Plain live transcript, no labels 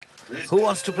Who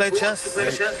wants to play chess?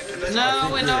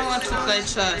 No, we don't want to play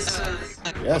chess.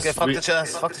 Yes, Okay, fuck the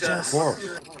chess. Fuck the chess. Four.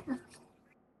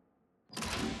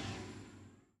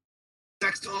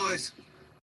 Sex toys.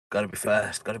 Gotta be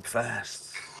fast. Gotta be fast.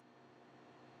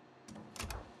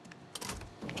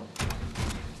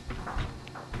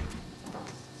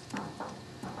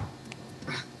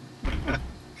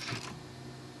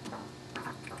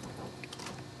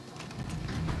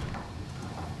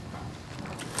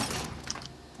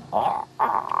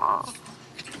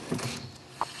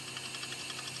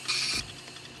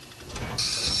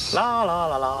 La la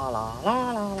la la la la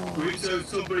la. We turn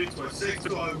somebody to a sex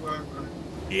toy worker.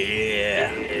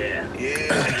 Yeah.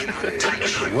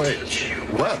 Wait,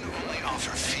 what? Only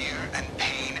offer fear and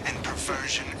pain and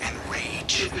perversion and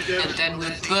rage. And then we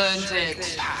burned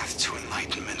it. Path to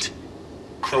enlightenment.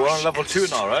 So we're on level 2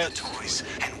 now, right? Toys,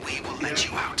 and we will let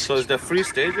you out. So is there 3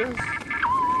 stages?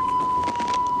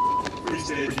 3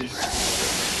 stages.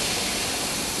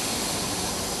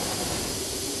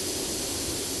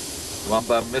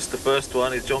 Wamba missed the first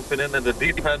one. He's jumping in the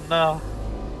deep end now.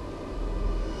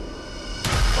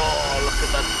 Oh, look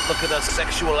at that! Look at that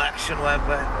sexual action,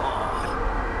 Wamba. Oh,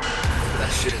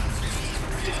 that shit.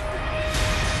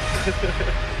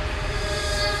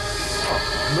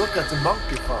 Look at the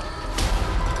monkey farm.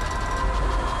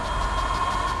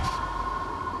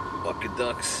 Fucking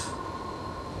ducks.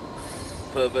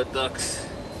 Pervert ducks.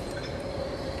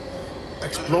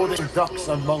 Exploding ducks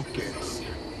and monkeys.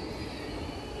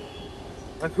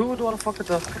 Like, who would want to fuck a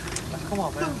duck? Like, come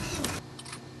on, man.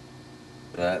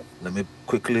 Right, let me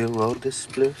quickly roll this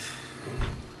spliff.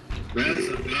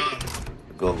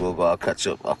 Go, go, go. I'll catch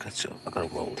up. I gotta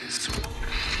roll this.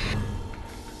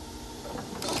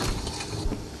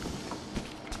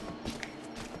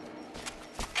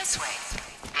 This way.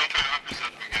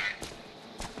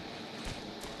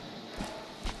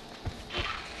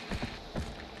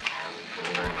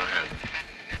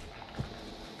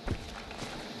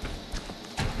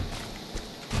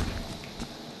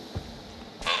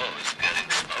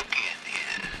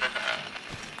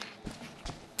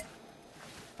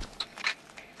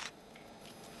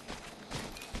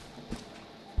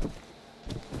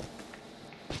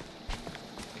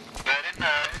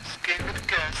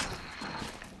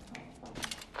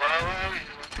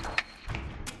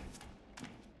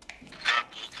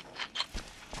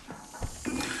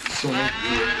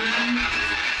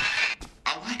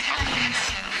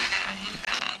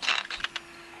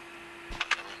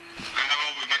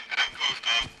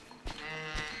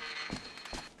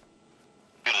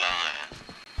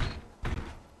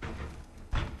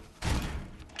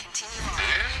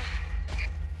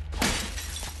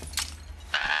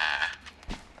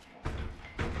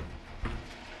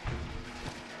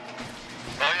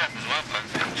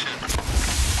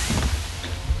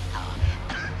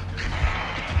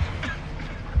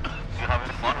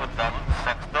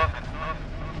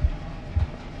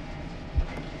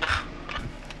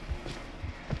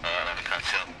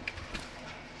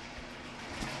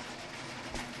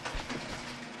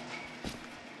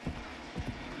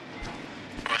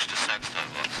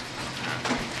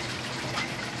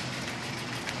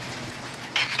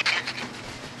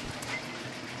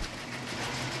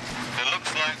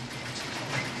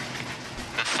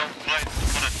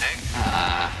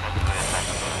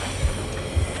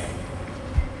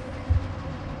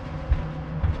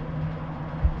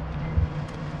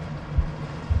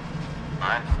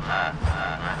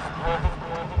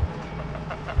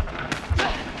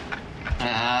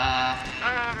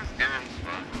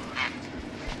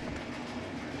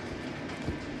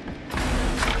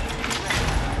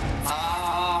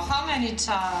 How many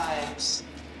times?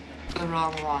 The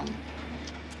wrong one.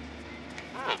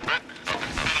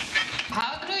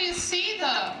 How do you see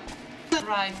the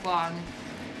right one?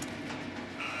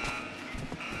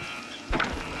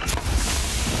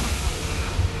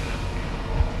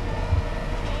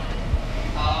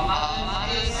 How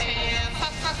do you see it?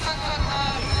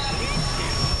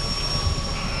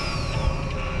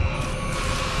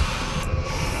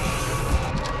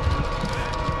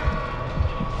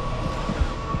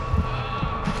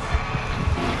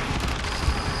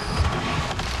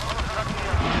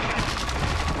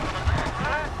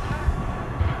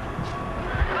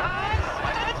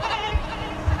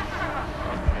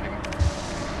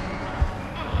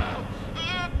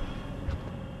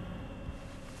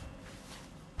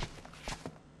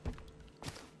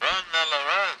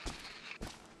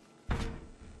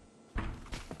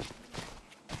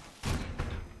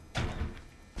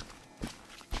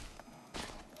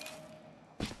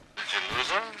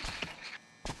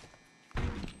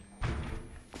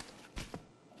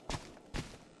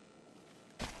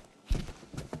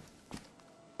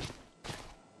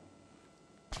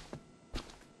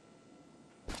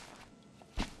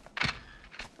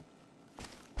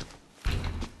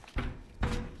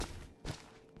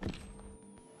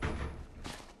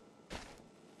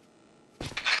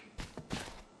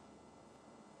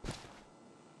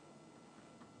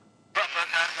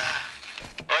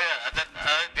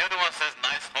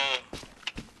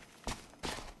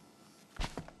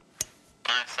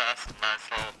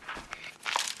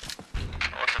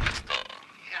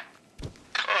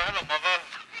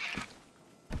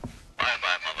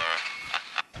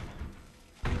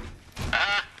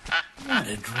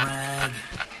 drag.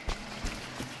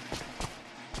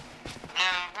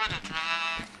 Yeah, what a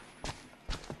drag.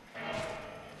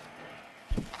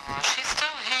 Oh, she's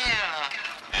still here.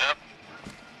 Yep.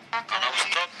 And I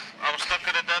was stuck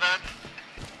in a dead end.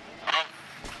 I'm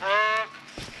fucked.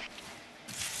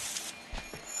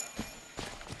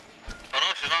 Oh no,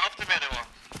 she's not after me anymore.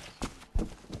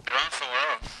 She ran somewhere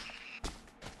else.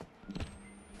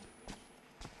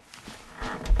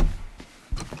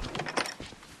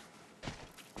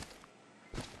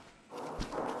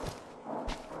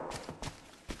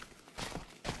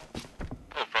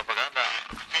 Oh, propaganda.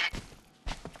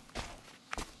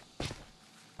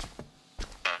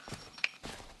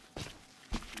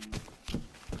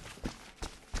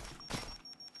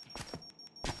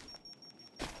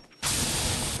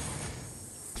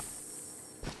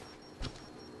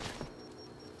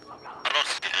 I don't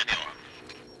see anyone.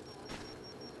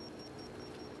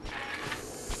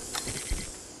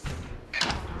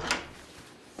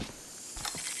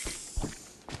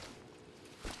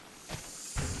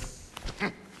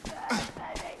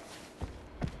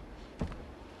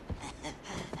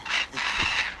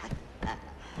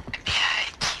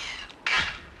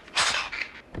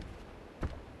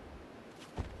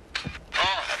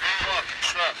 Oh, fuck,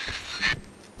 trap.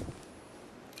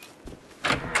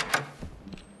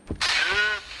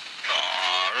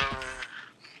 Oh, really?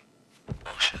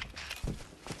 Oh, shit.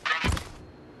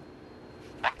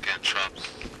 Fucking traps.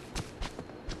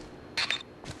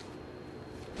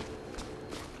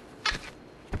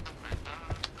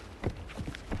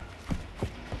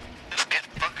 Just get the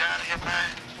fuck out of here, man.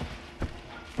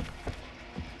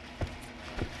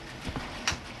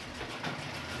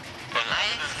 But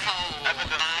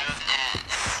evidence here.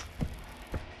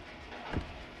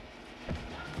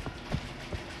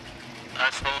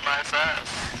 Nice hole, nice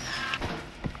ass.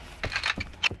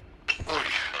 Oy,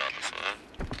 get out this way.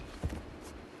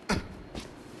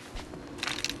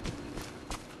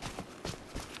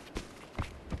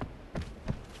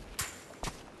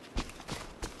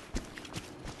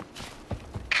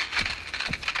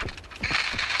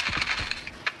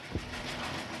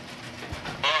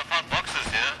 Oh, I found boxes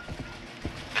here.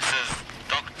 It says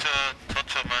Dr.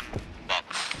 Tutterman box.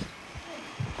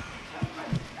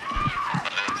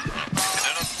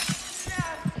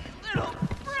 Oh,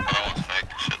 that one's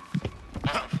fake. Shit.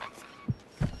 Oh, fuck.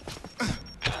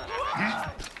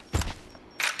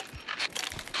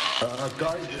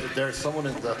 Guy, there's someone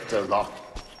in that lock.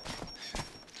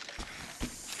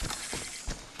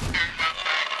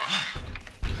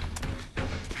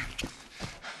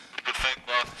 Good fake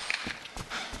box.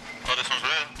 Oh, this one's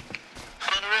real.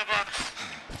 Found a real box.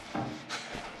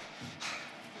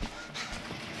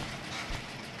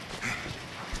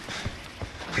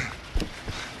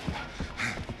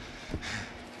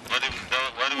 Why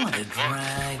do we What a take the box?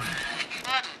 drag.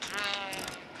 What a drag.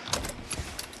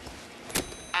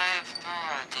 I have no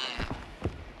idea.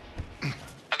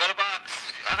 I got a box.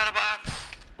 I got a box.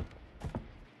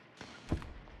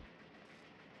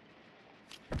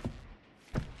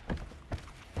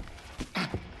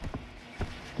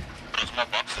 There's more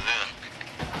boxes here.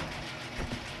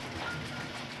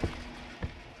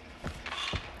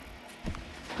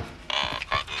 Oh, I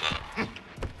can't do that.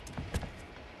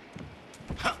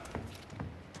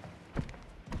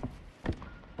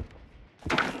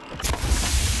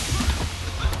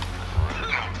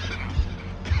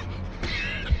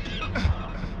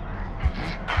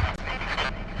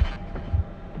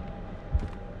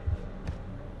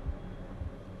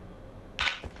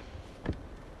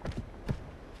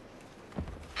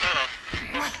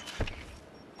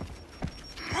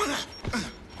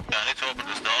 Yeah, I need to open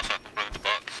this door so I can bring the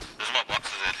box. There's more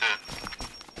boxes here too.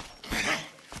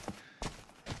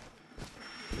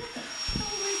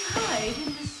 Always hide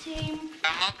in the same.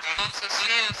 I'm not the boxes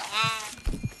here as well.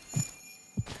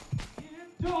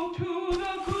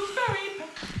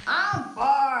 I'm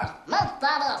bored. Let's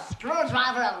add a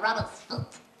screwdriver and rabbit's foot.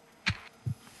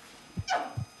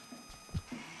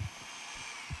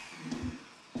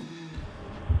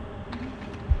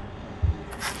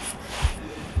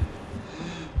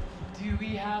 Do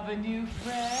we have a new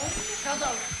friend? I would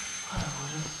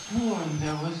have sworn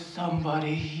there was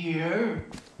somebody here.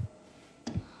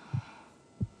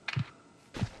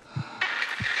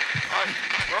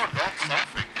 Oh, that's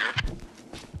nothing here.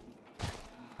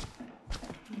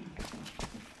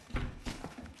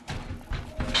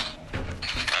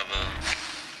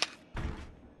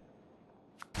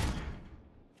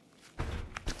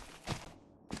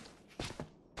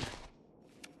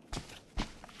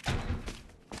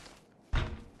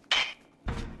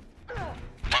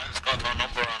 Mine's got no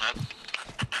number on it.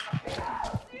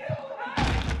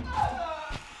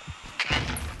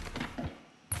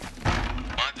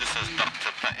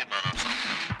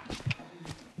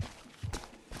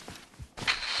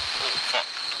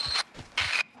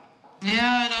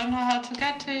 Yeah, I don't know how to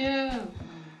get to you.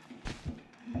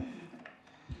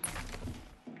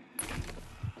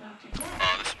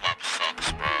 Oh, this map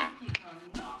sucks, bro.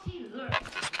 Fuck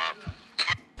this map.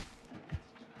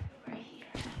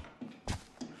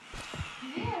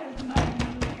 There's my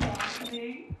new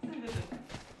property.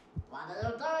 What are you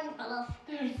doing, fellas?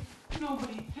 There's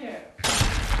nobody there.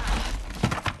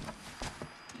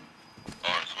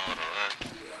 Oh, it's not alright.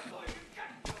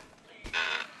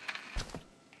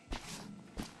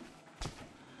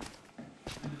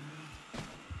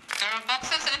 There are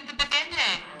boxes in the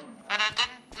beginning, but I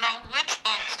didn't know which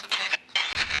box to pick.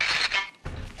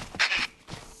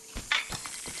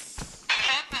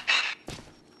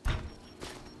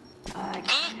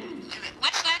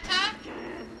 Which letter?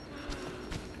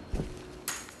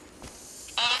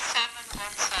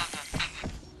 A717.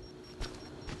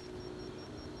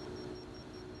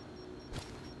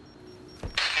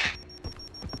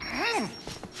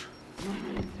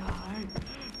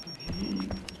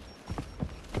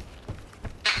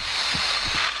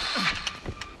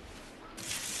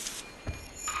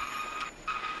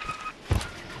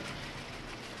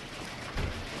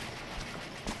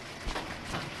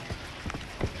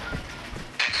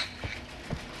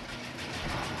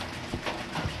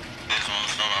 These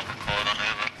ones don't have a code on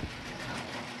either.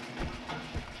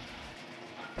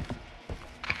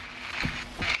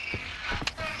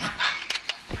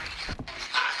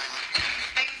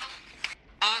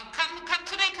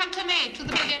 Come to me, to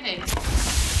the beginning.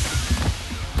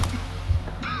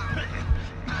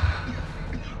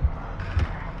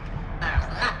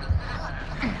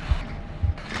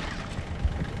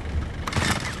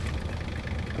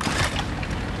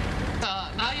 So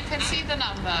now you can see the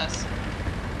numbers.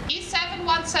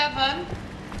 E717.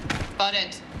 Got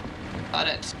it. Got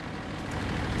it.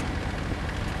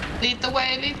 Lead the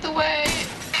way, lead the way.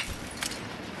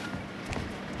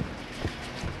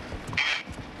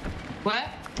 Where?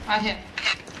 Ah, here.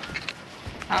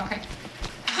 Okay.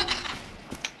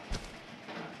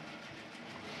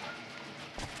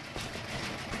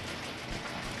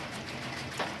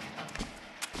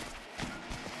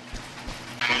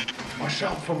 Watch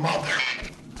out for mother.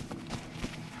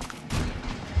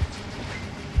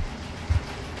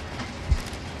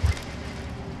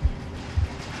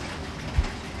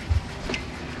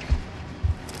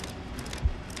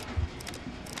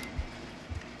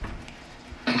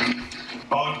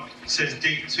 God says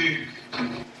D2.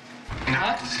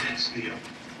 What? Says here.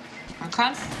 I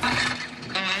can't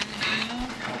go in here.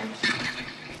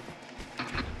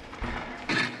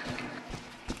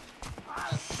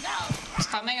 It's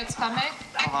coming, it's coming.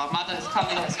 Oh, mother is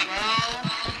coming as well.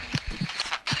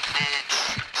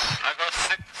 I got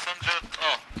 600.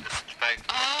 Oh, this is big.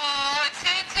 Oh, it's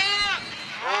here.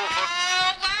 Oh, fuck.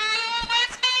 Wow,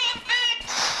 where's me, you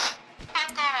bitch?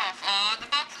 Fuck off. Oh, the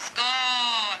box is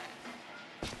gone.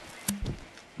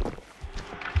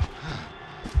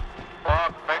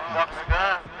 Fuck, big box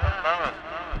again. Damn it.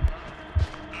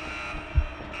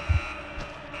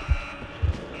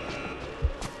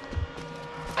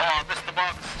 Oh, I missed the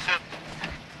box. Shit.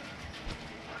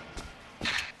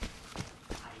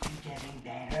 Getting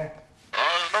better. Oh,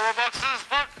 there's no more boxes.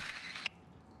 Fuck.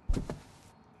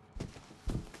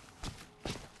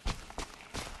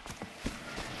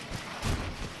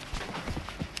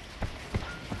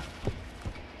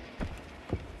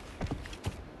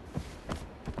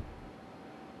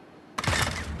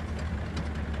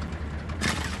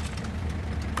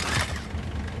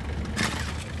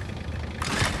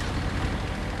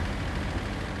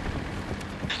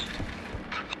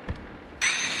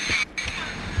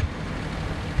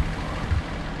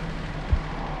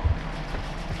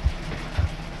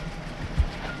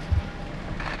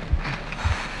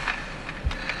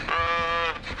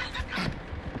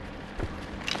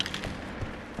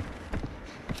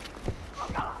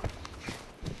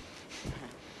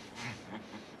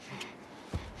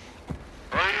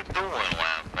 What are you doing,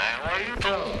 Lamb, man? What are you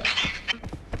doing?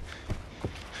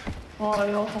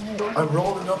 I'm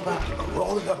rolling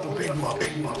up a big mug.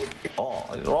 Oh,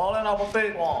 he's rolling up a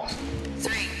big one.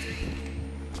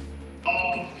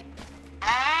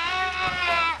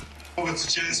 Over to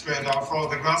chase me and I'll throw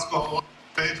the glass bottle on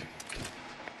the bed.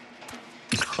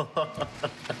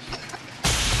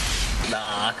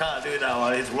 Nah, I can't do that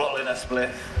one. He's rolling a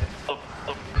split.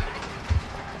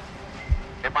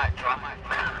 It might drop.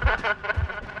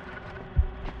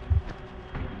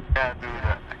 Can't do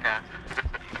that. I can't.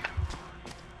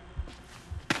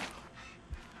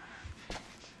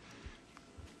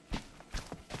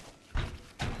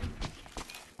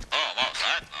 Oh, I'm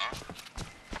outside now.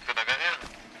 Could I get here?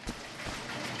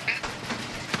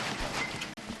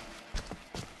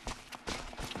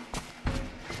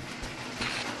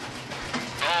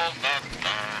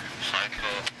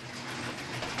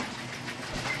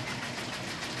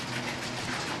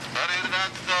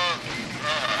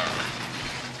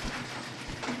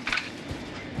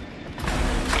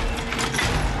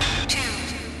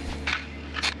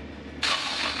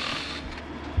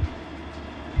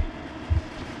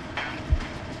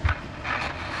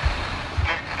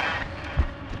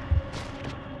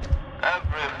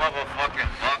 Every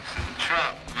motherfucking box is a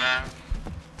trap, man.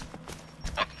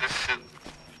 Fuck this shit.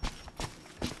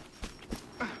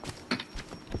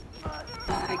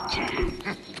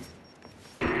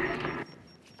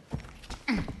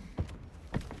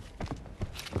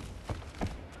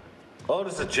 Oh,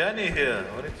 there's a Jenny here.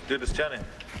 We need to do this Jenny. Got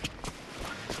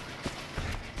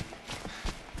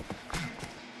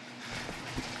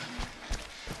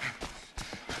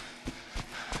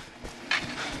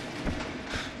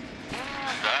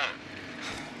it.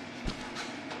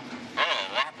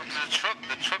 Oh, what happened to the truck?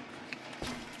 The truck.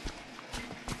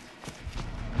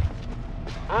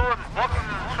 Oh, there's boxes in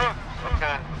the truck.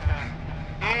 Okay.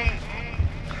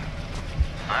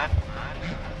 Alright.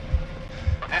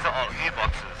 These are all E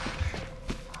boxes.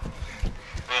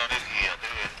 We don't need E, do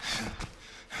we?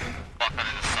 Fuck, I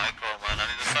need a psycho, man. I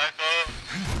need a psycho.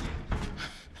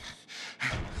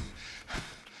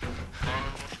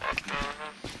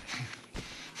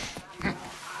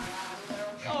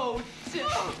 Oh, Tim.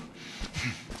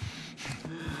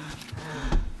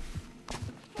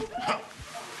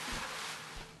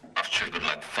 I've triggered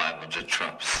like 500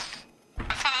 traps.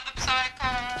 I found a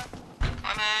psycho.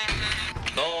 Coming.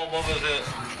 No, what was it?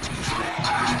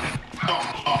 I don't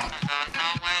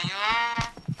know where you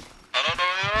are. I don't know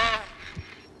where you are.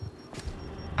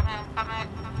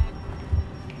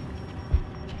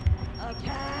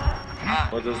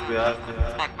 What does we have to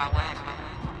Like my way, man.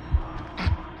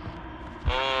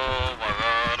 Oh my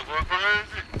god, I'm going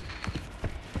crazy.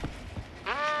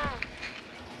 Ah.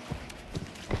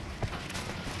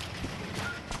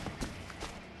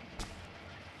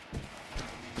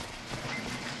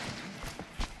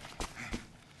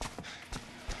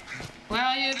 Where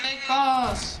are you, big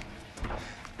boss?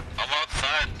 I'm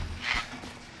outside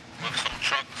with some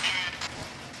trucks.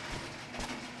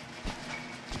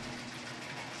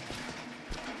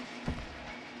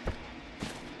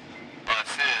 Oh, I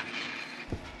see it.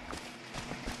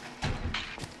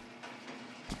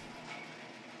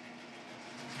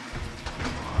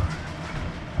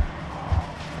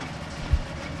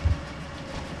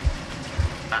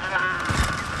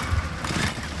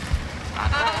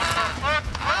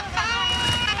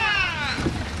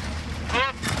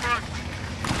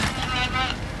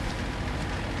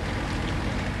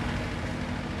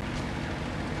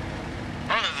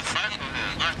 Oh, there's a cycle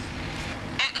here. Nice.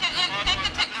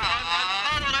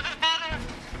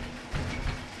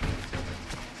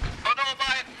 Oh no,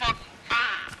 my fuck.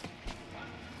 Ah.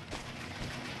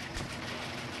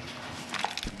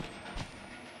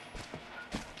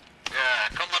 Yeah,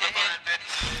 come on,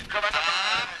 bitch. Come on,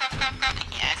 Come.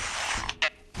 Yes.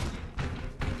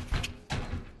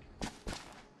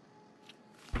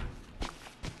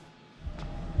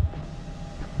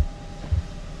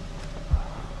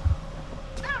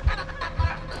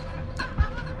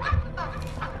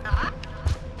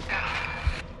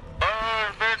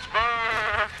 burn, bitch,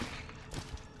 burn.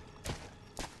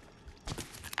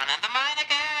 Another mine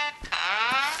again,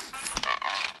 cuz.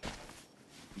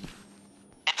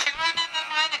 Did you run in the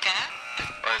mine again?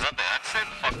 Oh, is that the exit?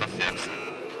 Fuck, that's the exit.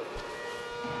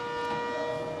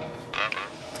 Whatever.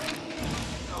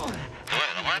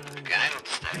 Wait, am I at the beginning of the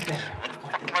stage? What the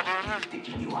fuck am I doing here?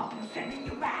 Picking you up and sending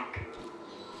you back.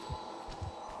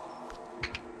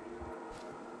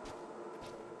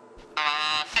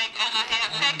 Fake Ulla here,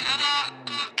 fake Ulla.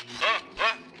 Oh,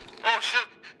 what? Oh, shit.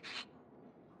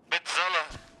 Mitzella.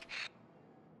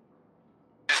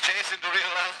 He's chasing the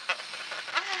real life.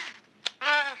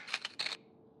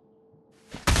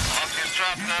 Fucking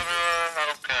trapped everywhere. I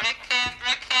don't care. Rick him.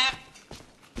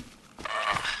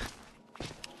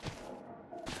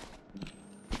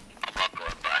 I'm not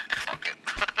going back. Fuck it.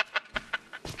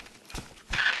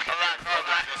 I'm not going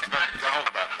back. Just back. Go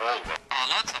back. Hold on. Oh,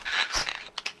 lots of bricks here.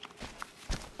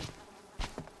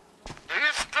 Are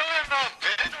you still in that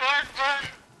bed, right, man?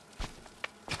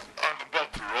 I'm about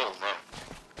to roll now.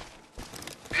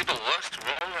 You're the worst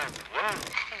roller in the world.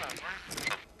 Come on, man.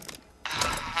 I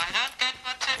don't get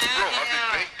what to do Bro, I've here.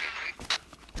 been baking.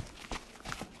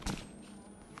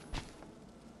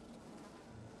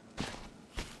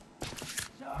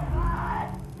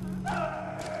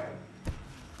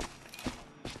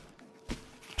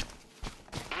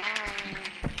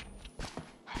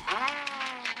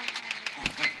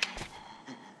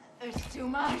 There's too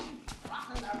much.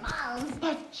 Rocking their mouths.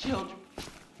 But children.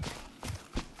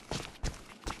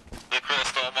 The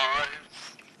crystal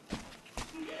mines.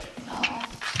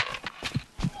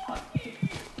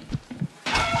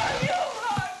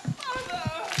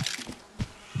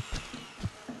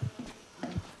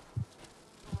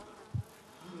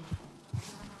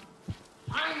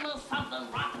 Find me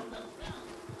something rocking them.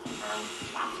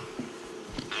 There's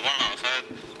one outside.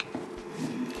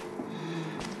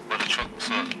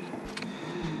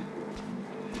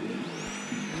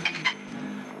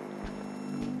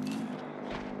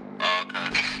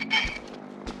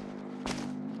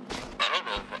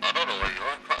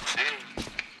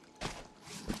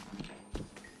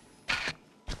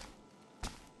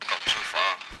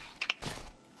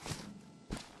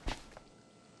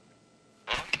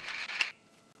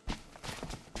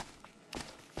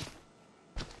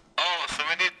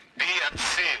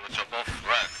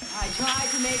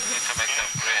 Need to make them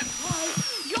green.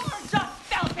 You're just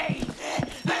filthy!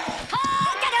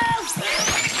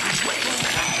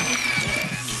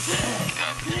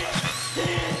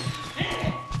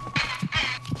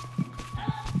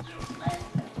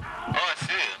 Oh, I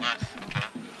see it. Nice. Okay.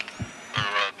 On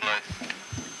the right place.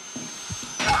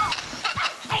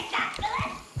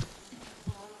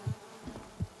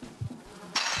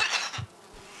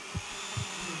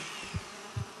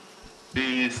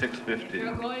 B650.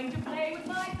 You're going to play with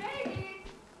my babies.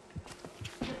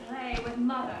 To play with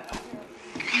mother.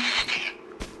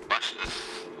 Watch this.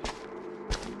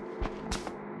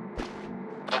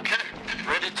 Okay,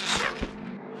 ready to serve.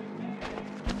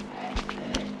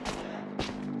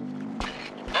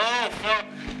 Oh, fuck.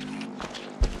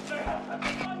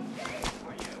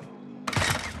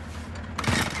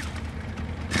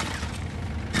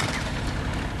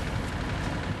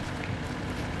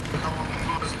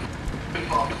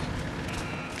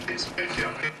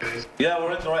 Yeah,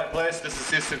 we're in the right place. This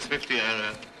is C650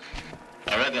 area.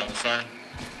 I read it on the sign.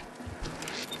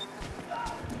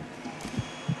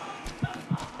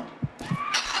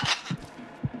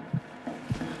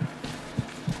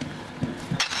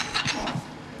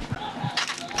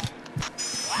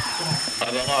 I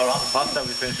don't know, around past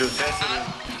everything she was chasing it.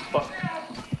 Fuck.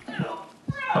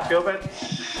 Fuck your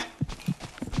bitch.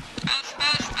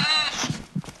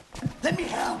 Let me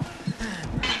help.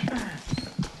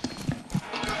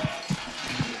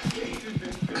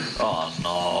 Oh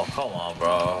no, come on,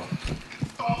 bro.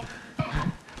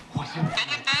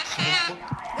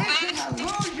 It's an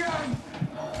illusion.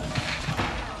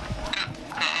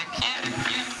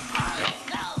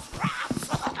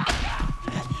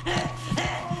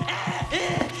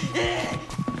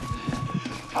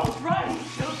 I was right,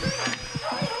 children. I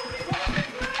only want to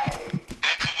play.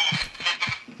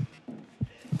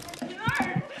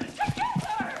 Learn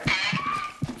together.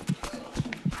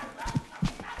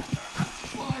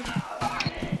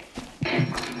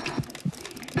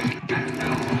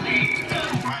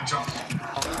 My job.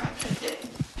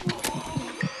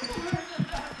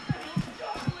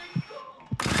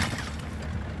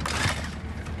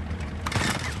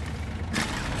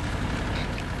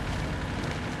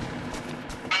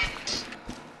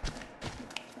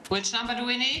 Which number do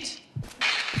we need?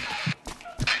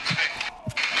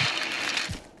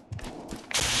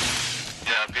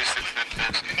 Yeah,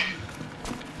 B650.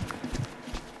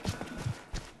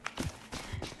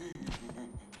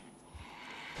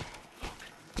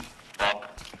 Fuck.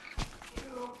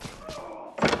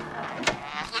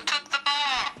 Who took the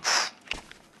box?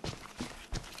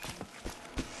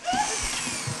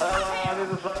 This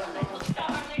is fun.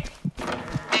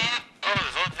 Yeah, Oh,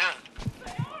 there's one here.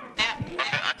 yeah.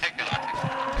 Okay, I take it.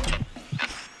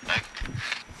 Yes, thank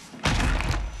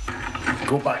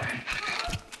Go back.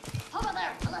 Over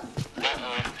there, Phyllis.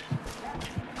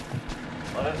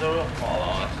 What is the roof? Oh,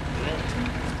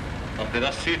 that's okay,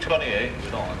 that's C28. We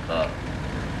don't want that.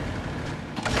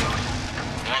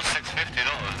 We want 650,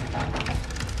 don't we?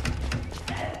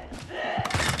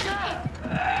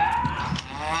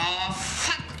 Oh,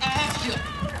 fuck off, you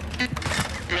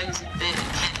lazy bitch.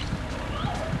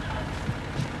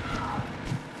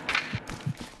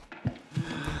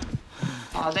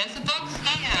 Oh, there's a box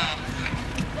here.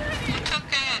 Who took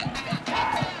it?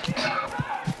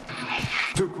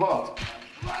 Took what?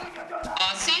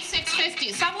 Oh,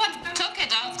 C650. Someone took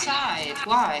it outside.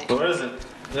 Why? Where is it?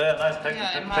 Yeah, nice. Take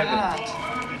Yeah, it. in my Take it. hand.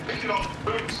 Pick it off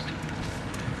the boots.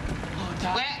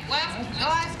 Where do I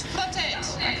have to put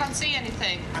it? I can't see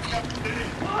anything.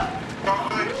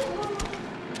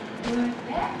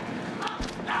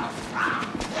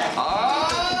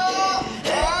 Oh!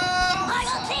 I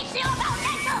will teach you about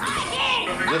dental hygiene.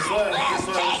 This way.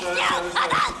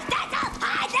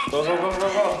 Go, go, go, go,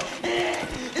 go.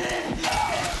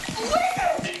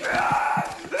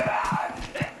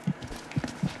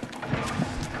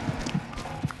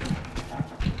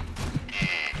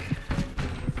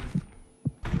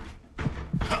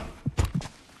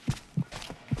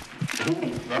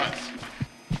 Nice.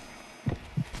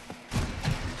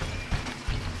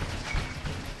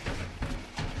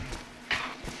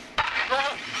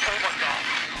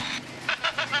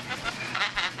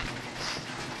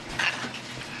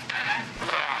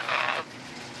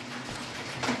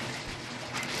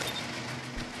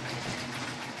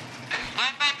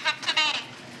 Run, come to me.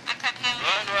 I can hear you.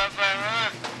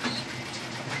 Run.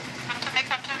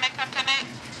 Come to me.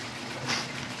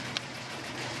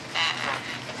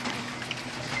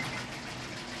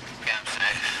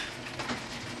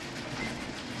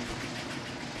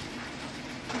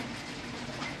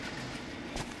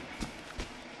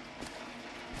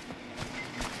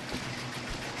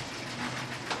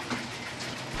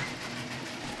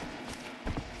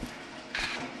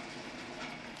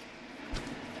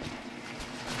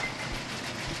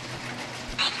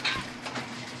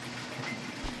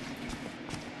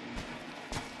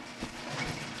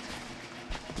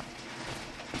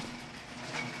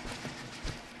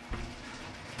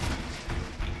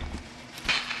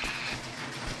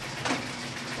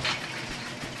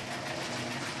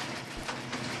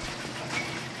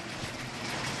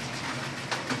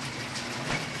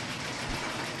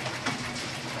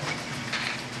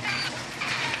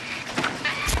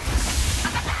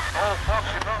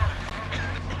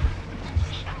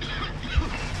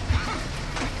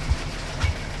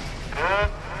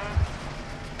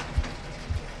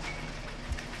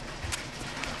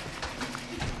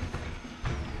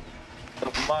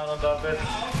 mine on that bit.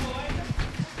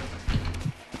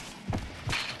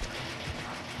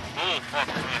 Oh, fuck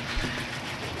me.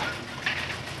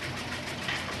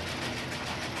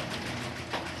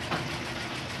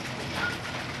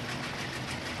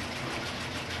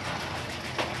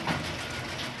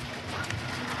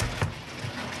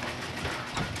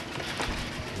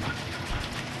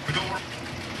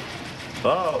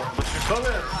 Oh, but you're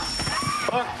coming.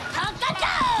 Fuck.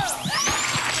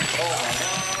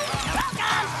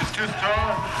 It's too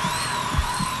strong.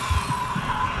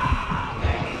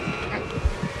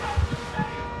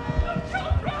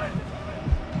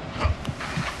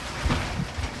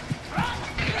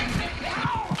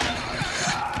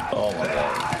 Oh my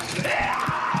god.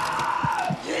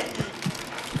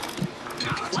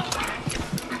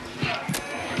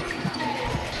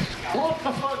 What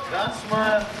the fuck? That's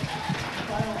my...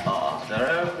 Oh, they're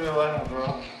everywhere, bro.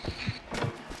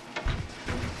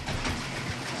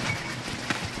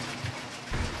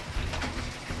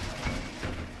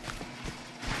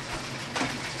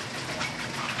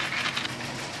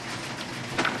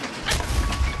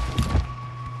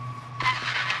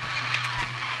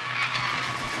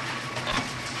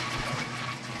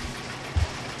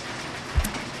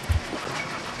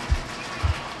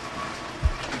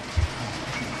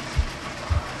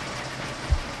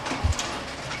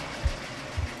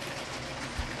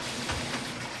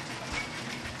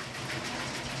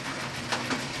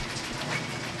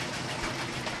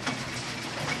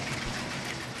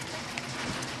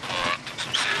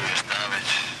 Some serious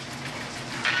damage.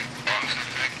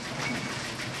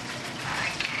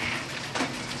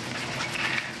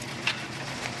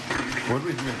 What are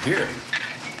we doing here?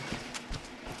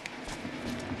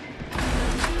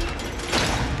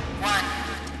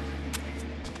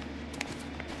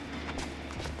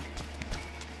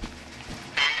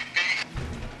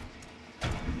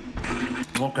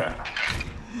 Okay.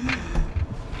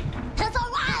 To the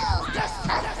wild!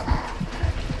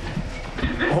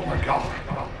 Oh my god.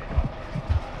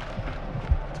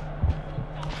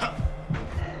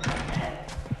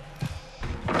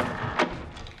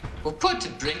 We'll put a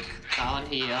drink down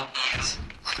here.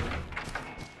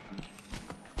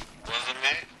 Wasn't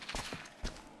me?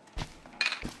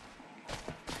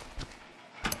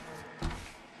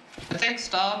 I think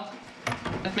stop.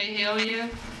 Let me heal you.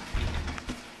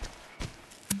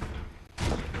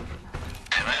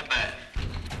 Hey, right back.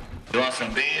 You want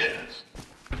some beer?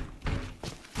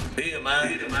 Beer,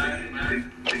 man.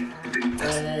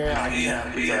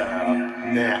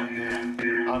 Nah.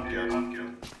 I'm good.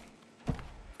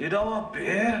 You don't want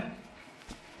beer?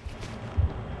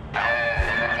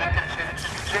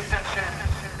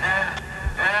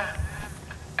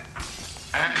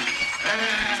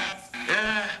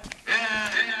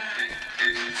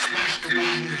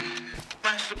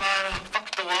 Smash the bottle, fuck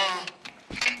the wall.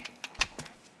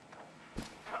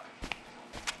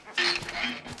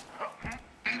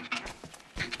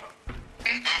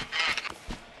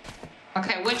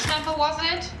 Okay, which number was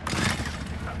it?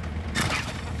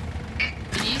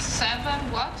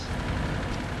 E7 what?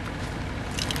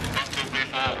 1, 2, 3,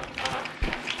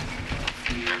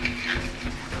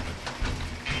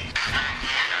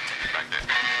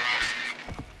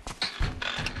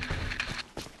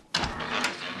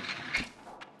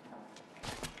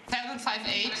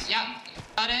 758, yeah,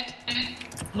 got it.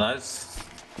 Nice.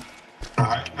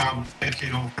 Alright, now make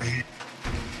it over here.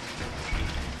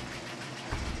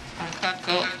 I can't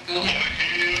go.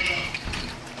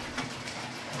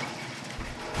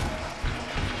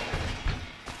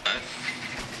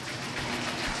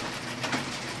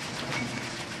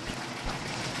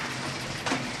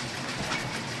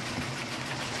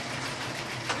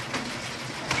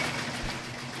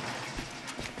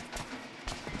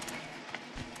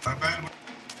 My bad.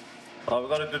 Oh, we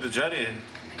gotta do the jetty.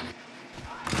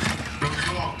 Where we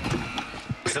go?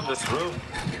 It's in this room.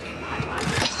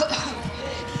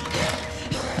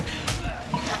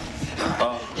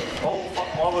 Oh, fuck,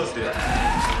 Marvel's here. Oh,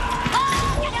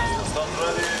 stuff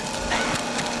ready.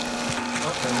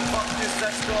 Okay. Fuck this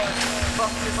sex toy.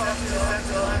 Fuck this sex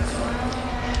toy.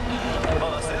 Oh,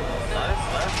 that's it. Nice.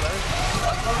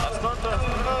 That's not the...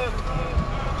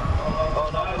 Oh,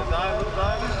 no, die.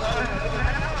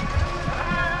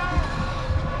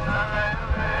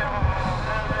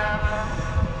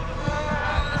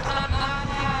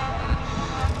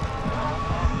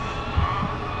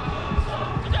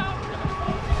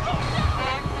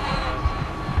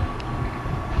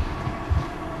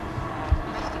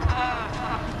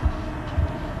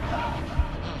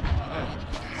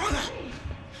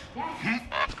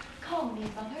 Call me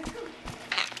Mother Goose.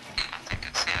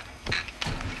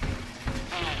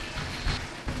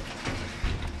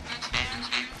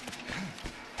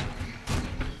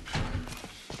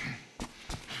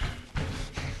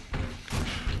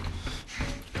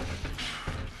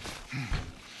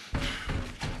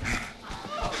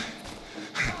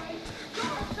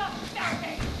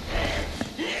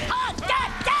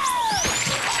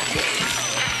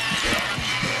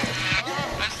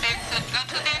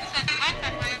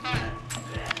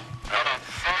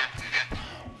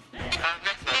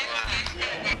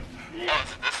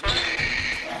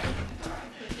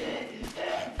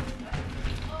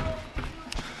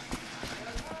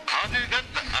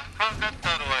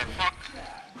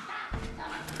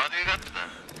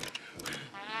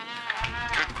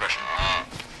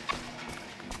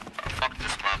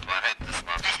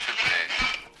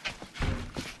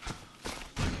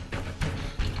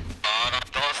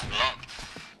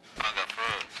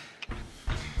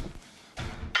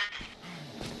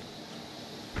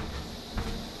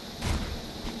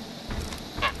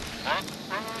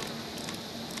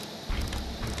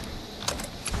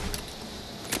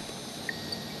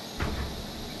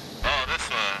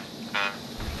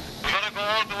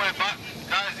 all the way back.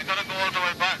 Guys, you gotta go all the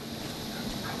way back.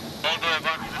 All the way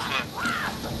back this way.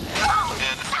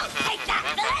 Yeah, this way. Right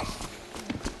back.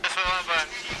 This way, right back.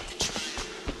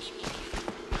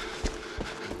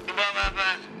 Right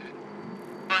back.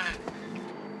 Right.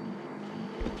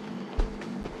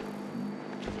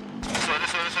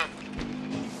 This way.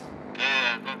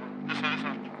 Yeah, go. This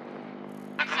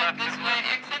way.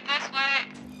 Exit this way.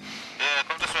 Yeah,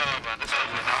 come this way, man. This way.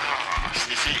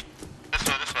 This way.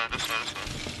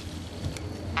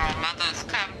 Our mother's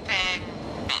camping.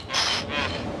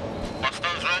 Yeah. My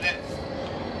stone's ready.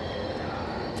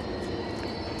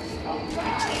 Go.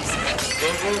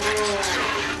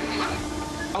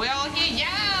 Are we all here?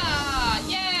 Yeah!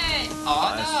 Yay!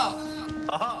 Oh, Nice. no!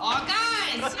 Oh,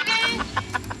 guys! Yay!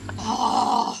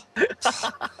 Oh!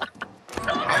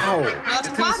 Ow! Not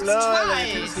You're too once, slow, Ellie,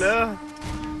 twice! you're too slow.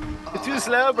 You're too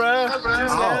slow, bro. Too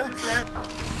slow.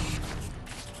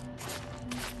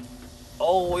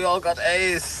 Oh, we all got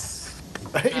A's.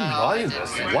 A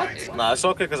minus? What? Nah, it's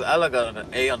okay because Ella got an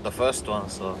A on the first one,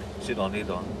 so she don't need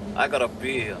one. I got a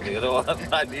B on the other one.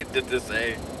 I needed this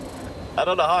A. I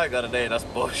don't know how I got an A. That's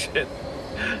bullshit.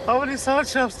 How many salt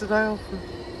shops did I open?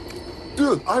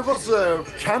 Dude, I was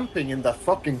camping in that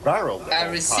fucking barrel the I whole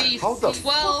time. received How the 12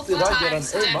 fuck did I get an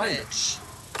times A minus?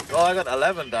 damage. Oh, I got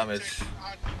 11 damage.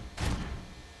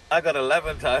 I got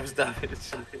 11 times damage.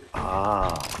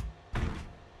 Ah.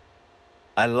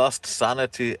 I lost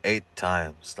sanity 8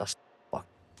 times. That's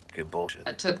fucking bullshit.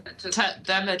 I took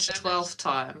damage 12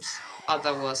 times.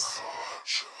 Other was...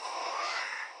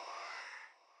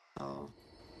 Oh.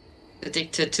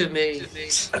 Addicted to me.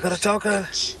 I got a token.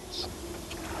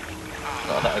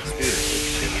 No, not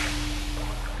experience.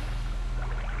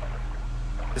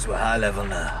 This is high level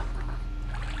now.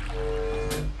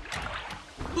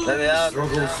 Let me out.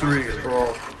 Struggle 3,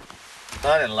 bro.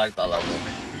 I didn't like that level.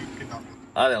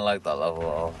 I didn't like that level at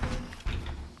all.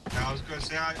 I was going to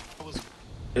say, I was...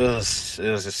 It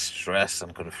was just stress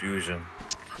and confusion.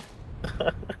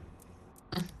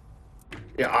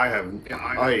 Yeah, I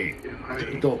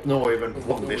don't know even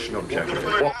what mission objective.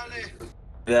 What?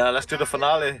 Yeah, let's do the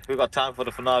finale. We got time for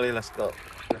the finale. Let's go.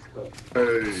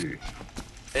 Hey.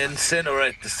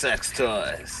 Incinerate the sex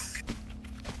toys.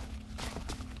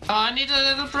 Oh, I need a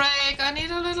little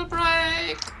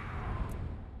break.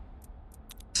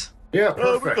 Yeah,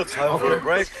 Oh, we perfect. got time for a Okay.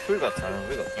 break. We got time.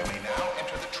 We now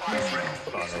enter the trial round.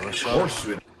 Put on a Of rush. course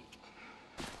we...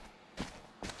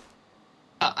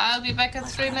 I'll be back in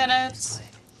 3 minutes.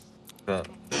 Go.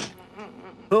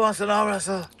 Who wants an arm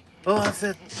wrestle? Who wants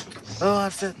it?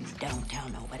 Don't tell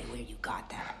nobody where you got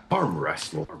that. Arm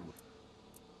wrestle.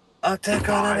 I'll take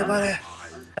on anybody.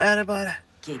 Anybody.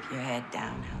 Keep your head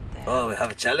down out there. Oh, we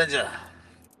have a challenger.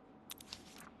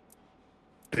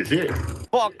 Is it?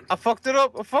 Fuck! I fucked it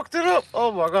up!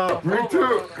 Oh my god! Me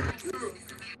too.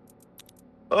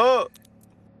 Oh!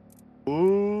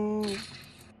 Ooh!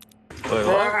 Wait,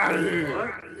 what?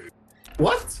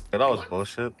 What? Yeah, that was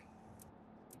bullshit.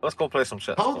 Let's go play some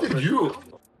shit. How did you?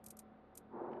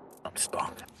 I'm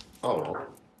strong. Oh.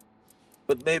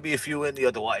 But maybe if you win,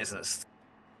 you're the wisest.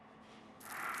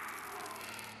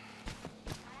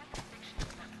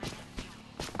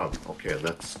 Okay,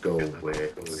 let's go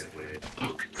with...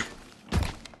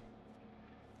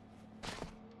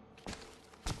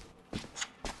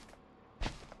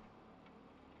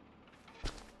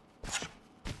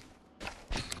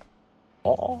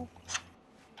 Oh.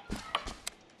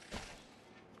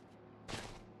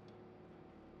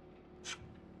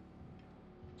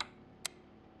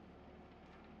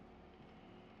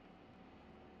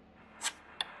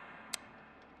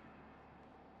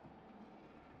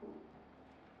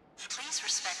 Please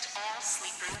respect all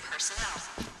sleep room personnel.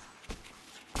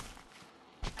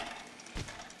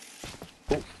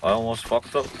 Oh, I almost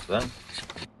fucked up then.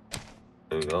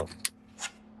 There we go.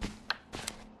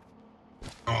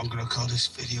 Oh, I'm going to call this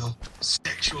video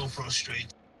sexual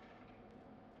prostrate.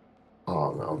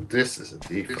 Oh no, this is a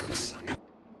defense.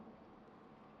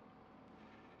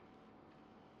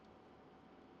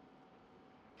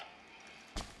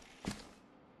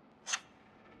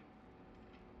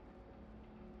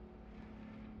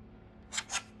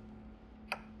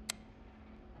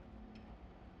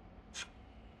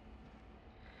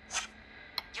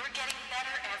 You're getting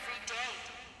better every day.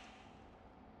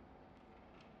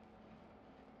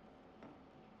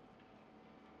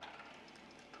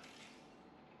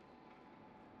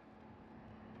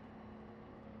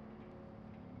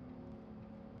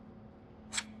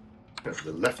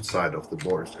 The left side of the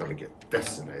board is gonna get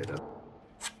decimated.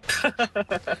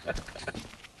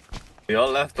 Your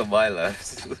left or my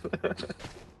left?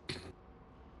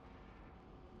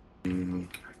 Hmm.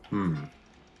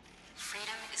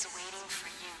 Freedom is waiting for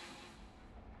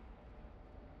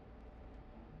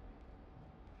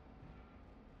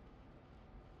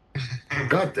you.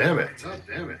 God damn it. God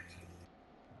damn it.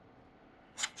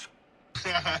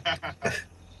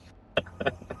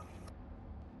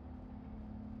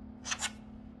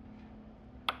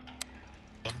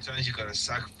 Sometimes you gotta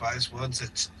sacrifice one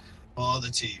for the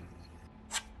team.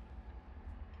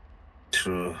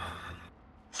 True.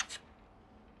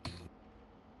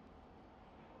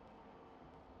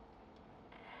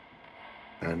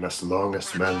 And as long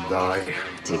as men die,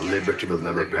 liberty will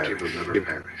never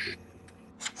perish.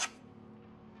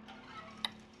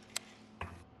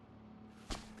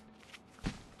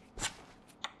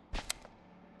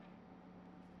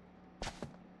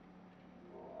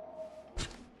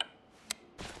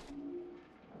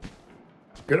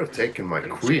 Could have taken my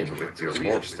queen with your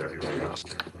horse there.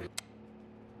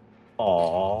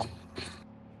 Aww.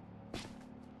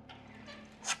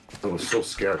 I was so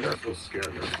scared there.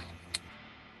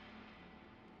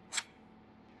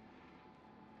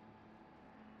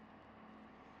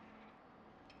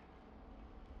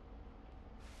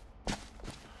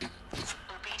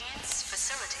 Obedience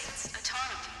facilitates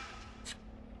autonomy.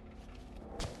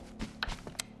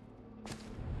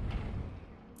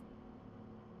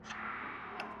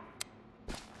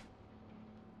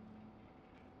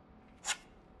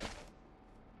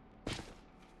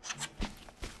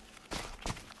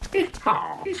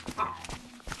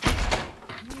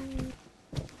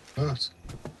 What?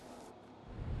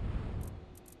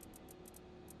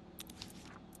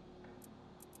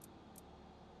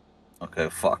 Okay,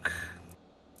 fuck.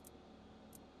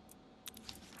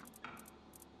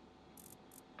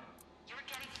 You're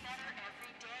getting better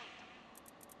every day.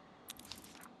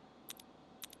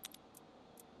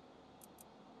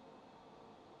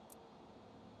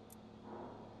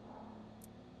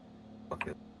 Fuck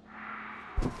it.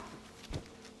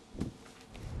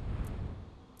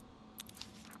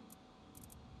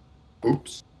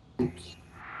 Oops.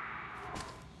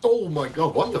 Oh my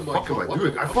god, what the fuck am I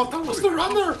doing? I thought that was the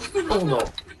runner! Oh no.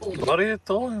 What are you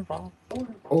talking about?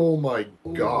 Oh my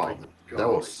god. That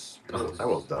was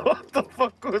dumb. What the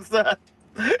fuck was that?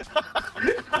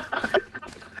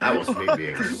 That was me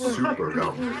being super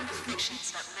dumb.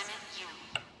 Restrictions that limit you.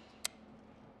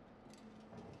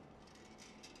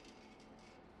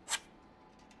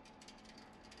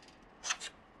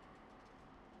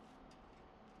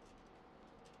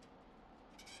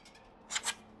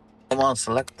 Come on,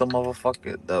 select the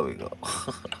motherfucker. There we go.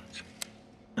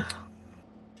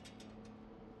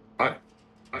 Hi.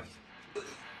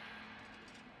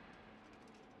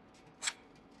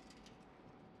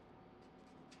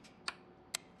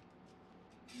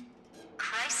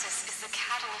 Crisis is the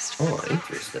catalyst for Oh, growth.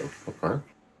 interesting. Okay.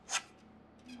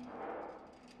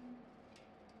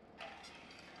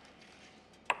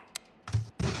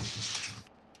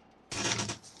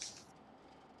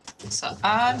 So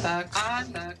I'm back.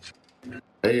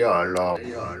 Hey, y'all.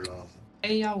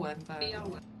 Hey, y'all went back.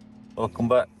 Welcome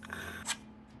back.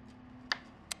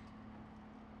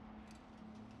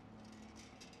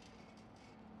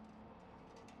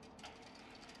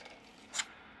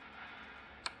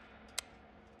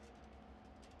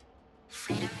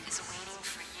 Freedom is waiting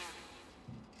for you.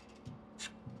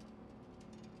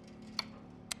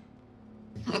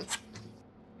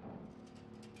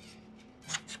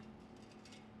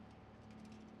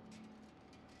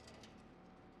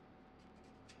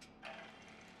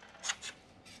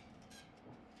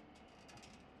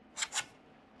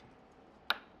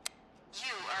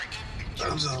 You are in control.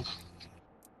 Thumbs up.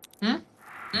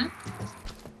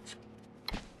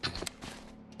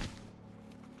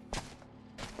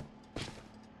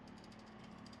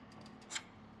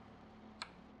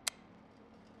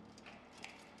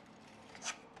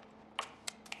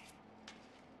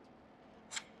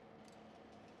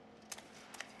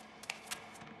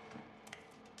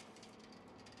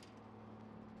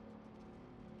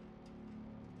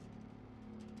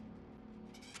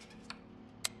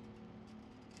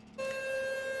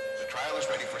 The trial is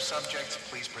ready for subjects.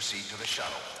 Please proceed to the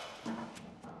shuttle.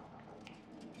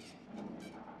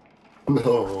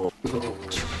 No.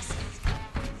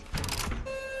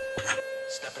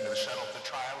 Step into the shuttle. The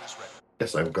trial is ready.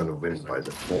 Guess I'm gonna win by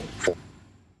default.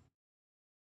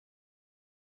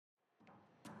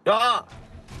 Ah!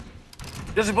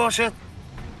 This is bullshit.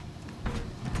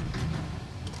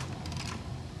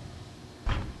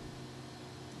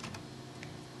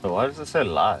 So why does it say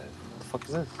live? What the fuck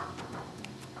is this?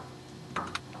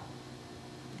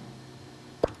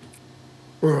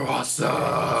 Rasa!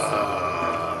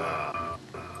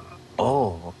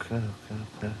 Oh, okay.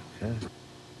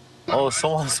 Oh,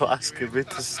 someone's asking me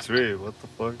to stream. What the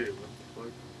fuck?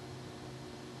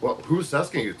 Well, who's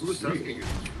asking you to sleep?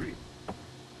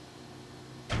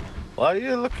 Why are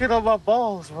you looking at my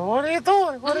balls, bro? What are you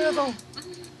doing? What are you doing?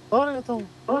 What are you doing?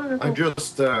 What are you doing?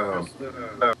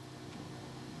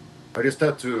 I just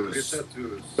had to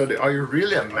study. Are you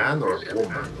really a man or a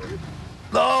woman?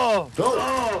 No!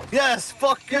 No! Yes!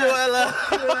 Fuck you, Ella!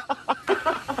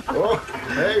 Oh,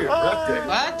 hey, Ratty.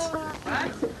 What?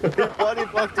 It body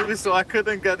blocked me so I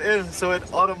couldn't get in, so it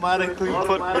automatically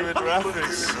put me in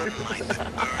graphics. Light that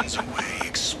burns away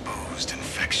exposed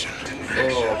infection. Oh,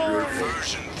 beautiful.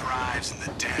 Perversion thrives in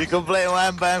the depths. You can blame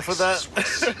Wham Bang for that.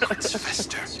 Secrets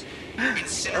fester.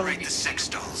 Incinerate the sex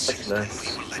dolls, and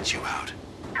we will let you out.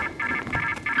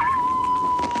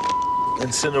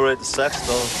 Incinerate the sex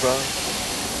dolls, bro.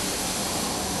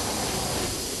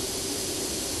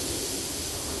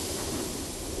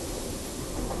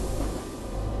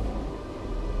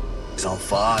 He's on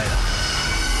fire.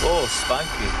 Oh,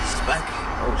 Spanky. Spanky.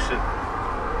 Oh, shit.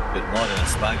 Bit more than a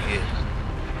Spanky.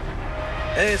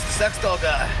 Hey, it's the sex doll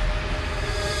guy.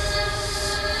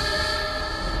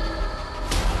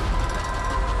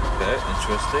 Okay,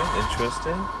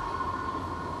 interesting.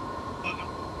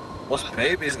 What's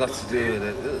baby's got to do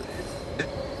with it?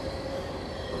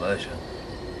 Pleasure.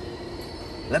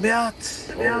 Let me out.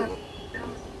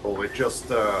 Oh, it just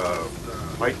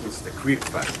heightens the creep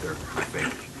factor, I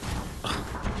think.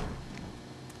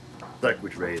 Like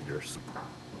with Raiders.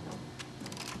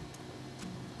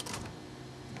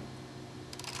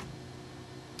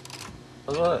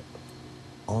 What's that?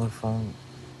 Only fun.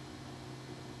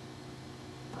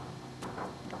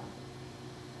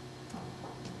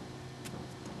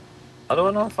 I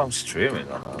don't know if I'm streaming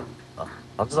or not.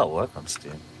 How does that work on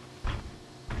Steam?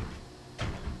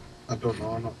 I don't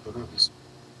know, I'm not good at this.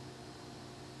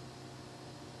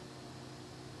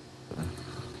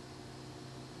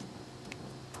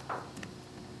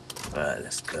 Alright,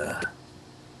 let's go.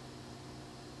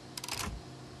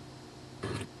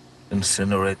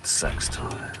 Incinerate the sex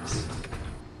toys.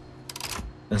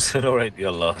 Incinerate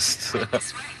your lust.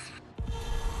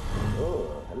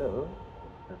 Oh, hello.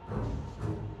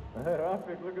 Hey,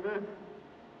 Rafik, look at this.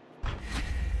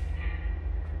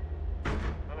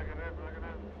 Look at this.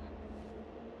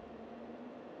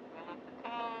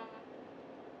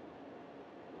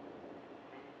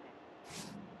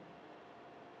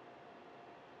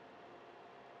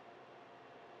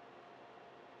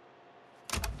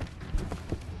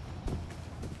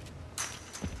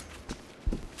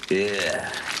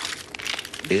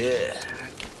 Yeah.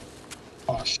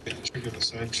 Oh shit, triggered the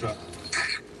soundtrack.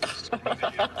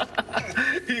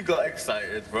 You got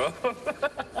excited, bro.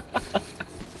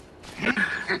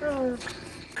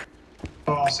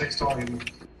 Oh, 6-time.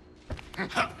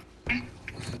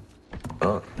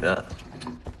 Oh, yeah.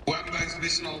 Webmax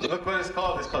additional. Look what it's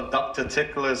called. It's called Dr.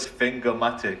 Tickler's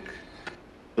Fingermatic.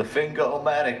 The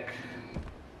Finger-O-Matic.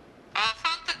 I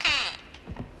found the key.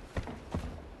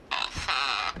 Of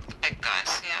the big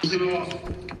guys, yeah. You know what?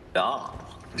 Yeah.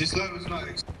 This level's not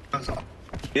expensive.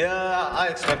 Yeah, I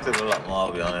expected a lot more,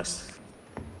 I'll be honest.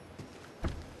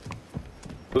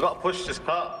 We gotta push this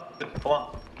car. Come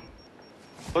on.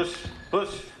 Push.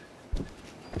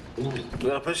 We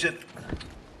gotta push it.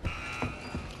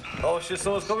 Oh shit,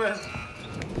 someone's coming.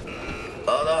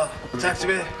 Oh no, protect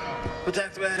me.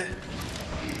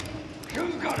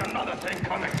 You've got another thing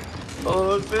coming.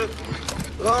 Oh shit.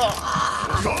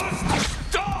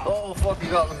 Oh fuck, you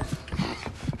got me.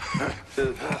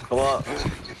 Dude, come on.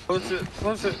 Push it.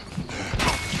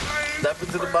 Step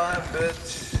into the mine, bitch.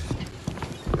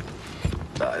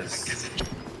 Nice.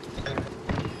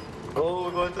 Oh,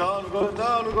 we're going down.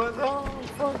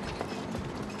 Fuck.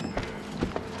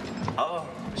 Oh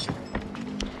shit.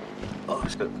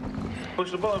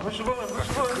 Push the button.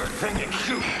 Good thing you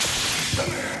shoot.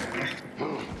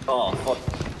 Oh, fuck.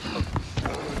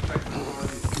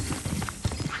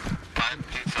 Fine,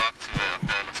 please talk to me.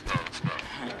 Okay, let's go.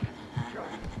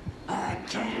 I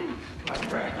can. My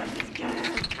breath is good.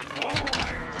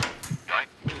 Right?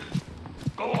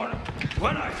 Go on.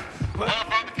 When I Oh, I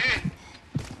found the key.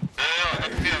 Yeah, I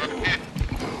got the key.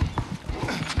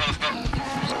 Let's go.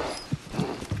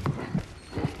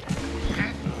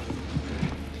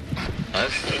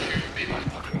 Nice.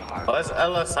 Oh, it's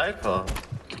Ella Cycle.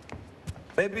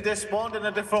 Maybe they spawned in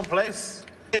a different place.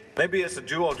 Maybe it's a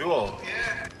duo.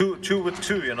 Two with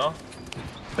two, you know?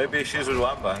 Maybe she's with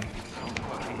Wham Bang.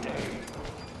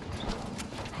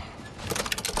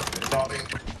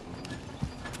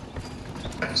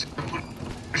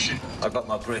 I got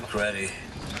my brick ready.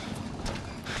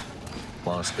 Come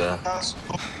on, let's go. That's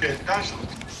okay, guys.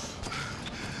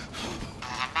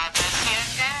 I'm not just here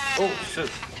again. Oh, shit.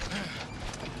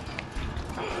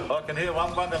 Oh, I can hear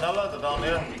one banganella down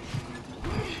here.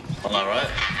 Alright.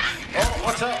 Oh,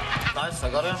 watch out! Nice, I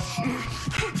got him.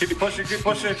 Keep pushing, keep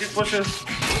pushing, keep pushing.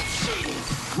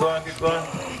 Keep going, keep going.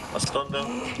 I stunned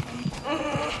him.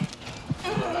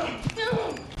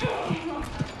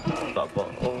 That bot.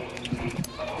 Oh.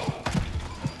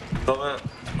 Coming.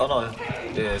 Oh no.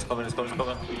 Yeah, it's coming, it's coming, it's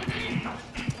coming.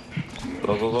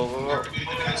 Go, go, go, go, go.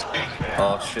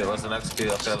 Oh shit, where's the next key?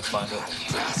 Okay, let's find it.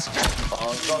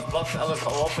 Oh, God, blocked Ellis.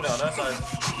 I'll open it on that side.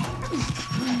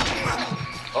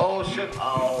 Oh shit,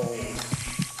 ow.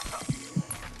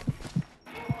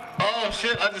 Oh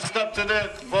shit, I just stepped in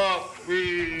it. Fuck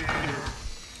me.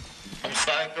 I'm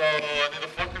psycho. I need a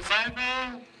fucking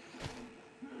psycho.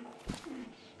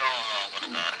 Oh, I'm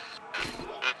gonna die.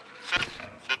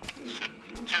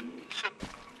 Shit.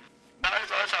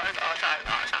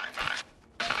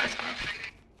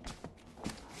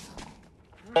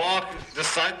 Fuck, the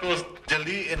psycho's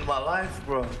deleting my life,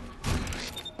 bro.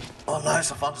 Oh,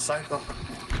 nice, I found the psycho.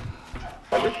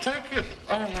 Take it.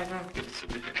 Oh my god, give it to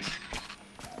me.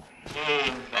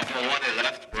 I'm the one that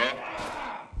left, bro.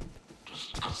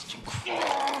 Disgusting crap.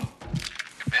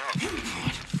 Give me help.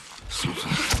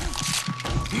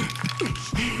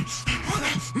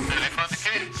 Did they find the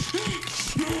key?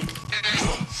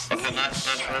 Okay, nice.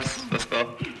 Let's go.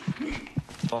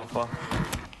 Fun.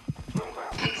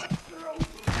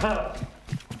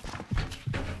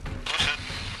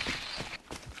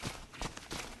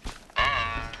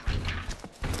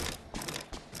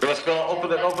 Let's go,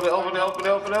 open it.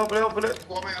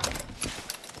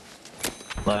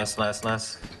 Nice.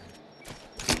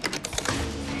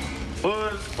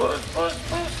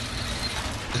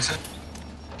 Push.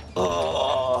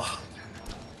 Oh.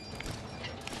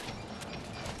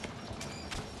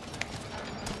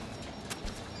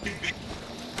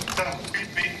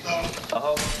 I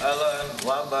hope Ella and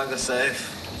Wambag are safe.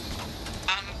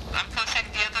 I'm pushing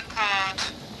the other card.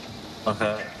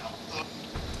 Okay.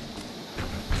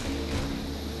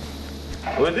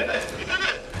 We did it!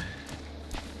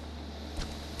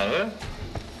 Hello?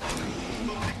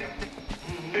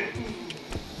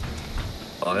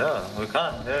 Oh yeah, we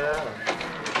can. Yeah.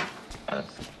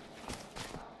 Nice.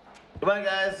 Come on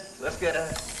guys, let's get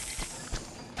it.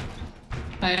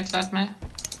 They accept me.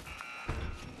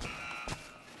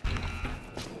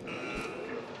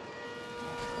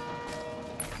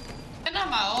 Been on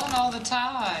my own all the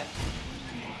time.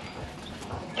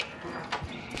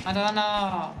 I don't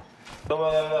know. Come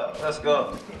on, let's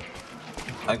go.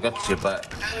 I got you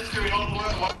back. You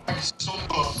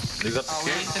got the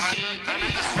key?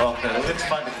 Okay, we need to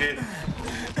find the key.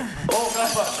 Oh,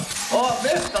 Gasper! Oh, I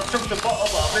missed! I took the bottle,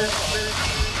 but I missed.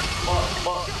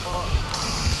 Bot.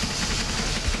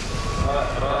 Alright,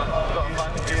 I've got to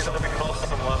find the key, it's going to be close to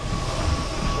someone.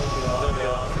 There we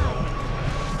are.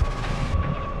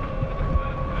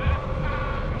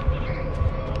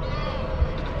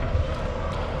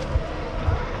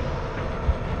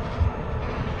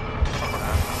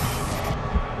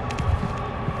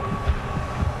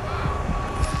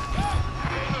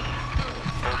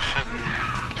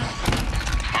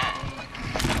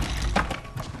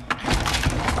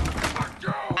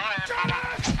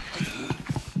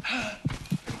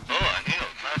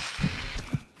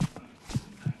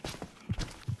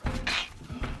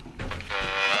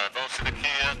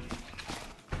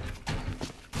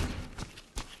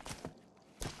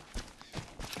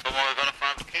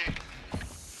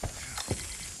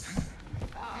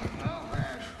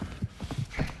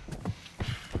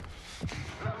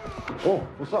 Oh,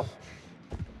 what's up?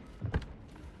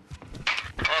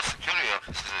 Oh, security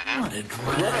officer here. What a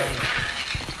drag.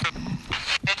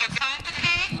 Did you find the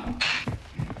key?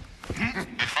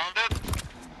 You found it?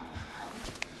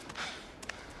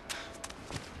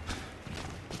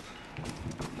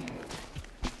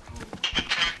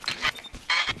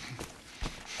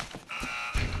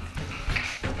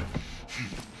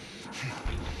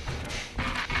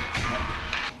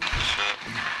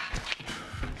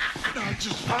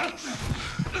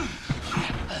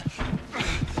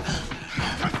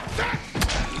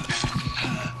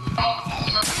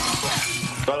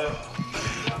 Got it.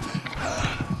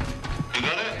 You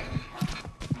got it?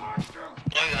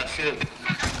 Oh yeah, shit.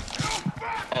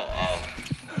 Oh.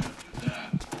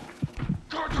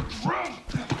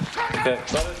 Okay,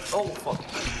 got it. Oh, fuck.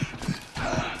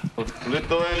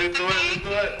 Little way.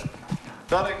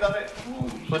 Got it.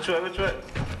 Which way?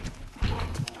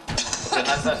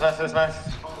 Okay, nice.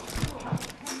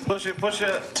 Push it. Do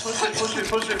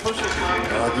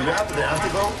they have to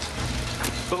go?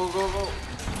 Go.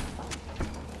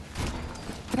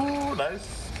 Oh, nice.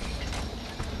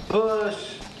 Push.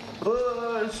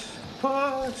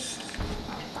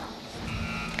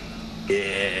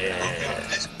 Yeah.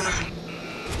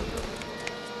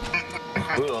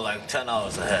 We were like 10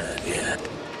 hours ahead, yeah.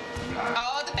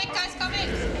 Oh, the big guy's coming.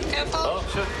 Careful. Oh,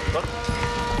 shit. What?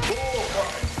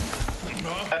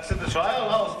 That's in the trial?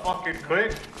 That was fucking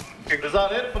quick. Is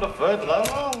that it for the third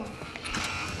level?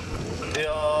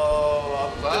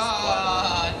 Yo,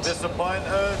 I'm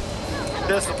disappointed.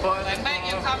 Disappointed. Bang,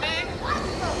 you coming?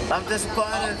 I'm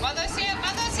disappointed. Oh, mother's here,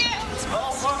 mother's here.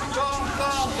 Oh, fuck, go.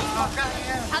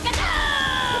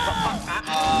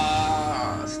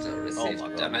 Still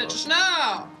received damage.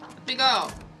 No! Let me go.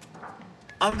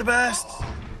 I'm the best.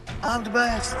 I'm the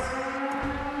best.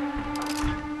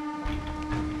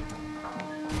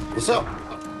 What's up?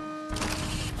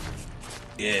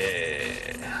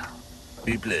 Yeah.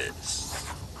 Be blessed.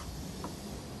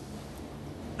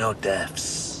 No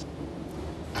deaths.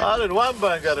 How did one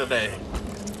bang get an A?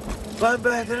 One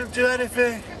bang didn't do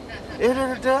anything. He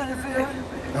didn't do anything.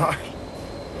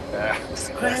 Yeah,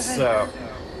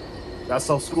 that's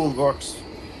how school works.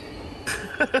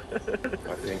 I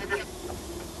think.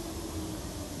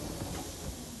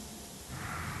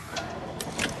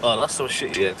 Oh, that's some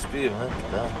shitty XP, man.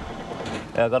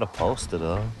 Yeah, I got a poster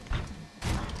though.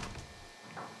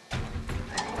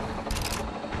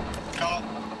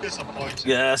 Disappointing.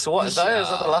 Yeah, so what is that? Is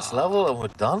that the last level and we're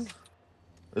done?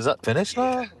 Is that finished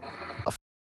now?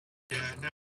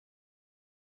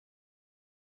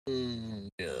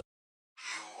 Yeah.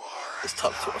 It's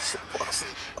time to watch it, boss.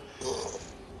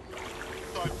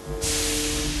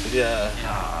 Yeah.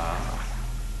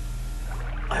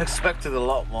 I expected a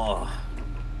lot more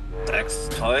sex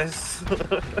toys.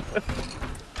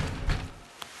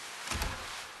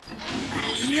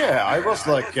 Yeah, I was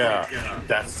like,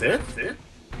 that's it?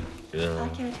 Yeah. I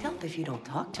can't help if you don't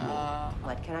talk to me.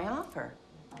 What can I offer?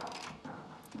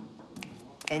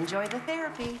 Enjoy the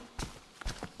therapy.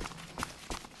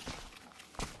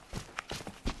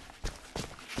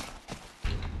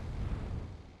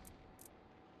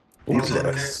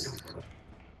 Outlast.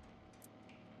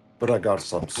 But I got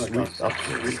some sweet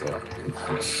updates though.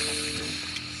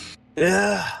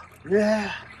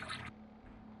 Yeah.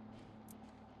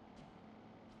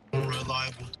 More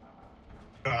reliable,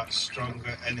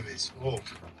 stronger enemies. Oh.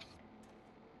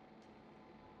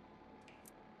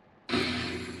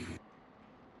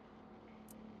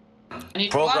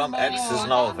 Program X is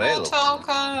now available.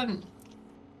 Token.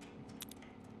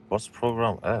 What's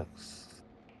Program X?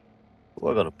 Oh,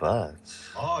 I got a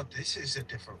badge. Oh, this is a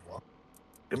different one.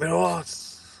 Give me the what?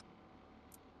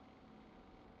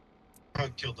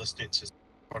 Can't kill the stitches.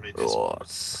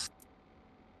 What?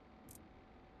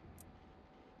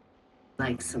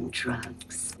 Like some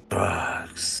drugs.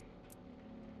 Drugs.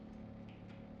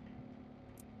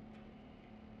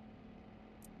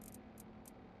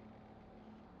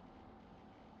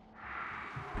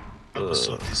 I was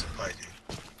so disappointed.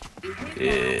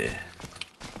 Yeah.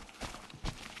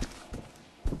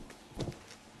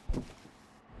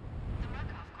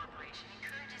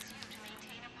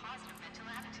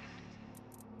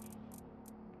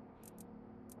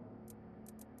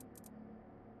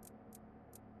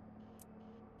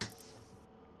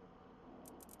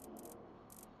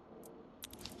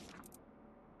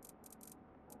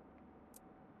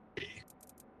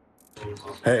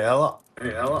 Hey Ella.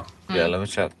 Yeah, let me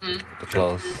check the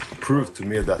clothes. Prove to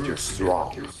me that you're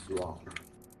strong.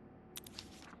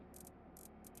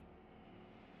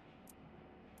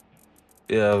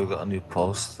 Yeah, we got a new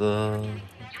poster.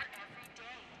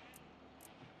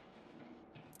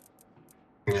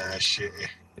 Yeah, shit.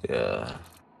 Yeah.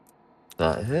 Is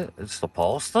that it? It's the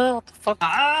poster? What the fuck?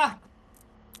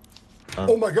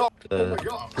 Oh my god!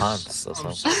 Pants or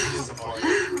I'm something. so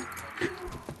disappointed.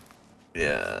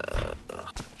 Yeah.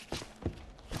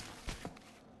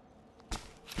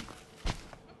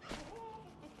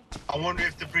 I wonder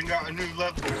if they bring out a new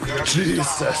level.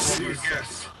 Jesus.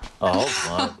 I hope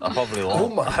not. I probably won't. Oh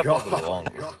my I god. probably won't.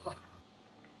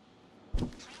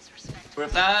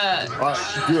 With that.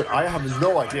 Dude, I have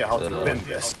no idea how to bend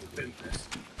this.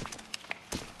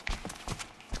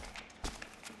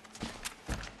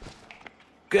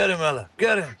 Get him, Ella.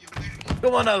 Get him.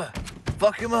 Come on, Ella.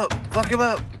 Fuck him up. Fuck him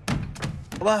up.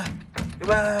 Come on. Come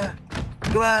on.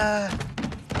 Come on.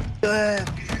 Do it.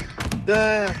 Do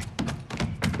it.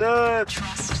 Do it.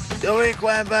 You're weak,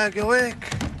 Weinberg. You're weak.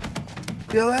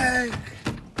 You're weak.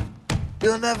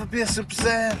 You'll never be a Super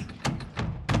Saiyan.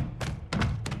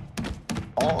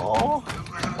 Oh.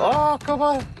 Oh, come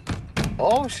on.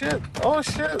 Oh, shit. Oh,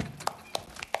 shit.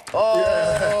 Oh.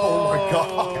 Yeah. Oh my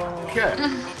god.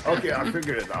 Okay, I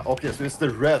figured it out. Okay, so it's the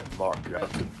red mark. Yeah.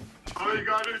 Oh, you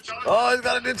got a new challenge. Oh, he's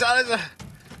got a new challenger.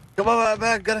 Come on,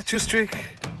 man. Got a 2-streak.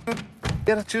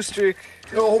 Get a 2-streak.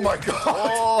 Oh my god!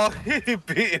 Oh, he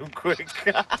beat him quick.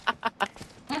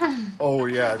 Oh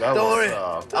yeah, that Don't was. worry.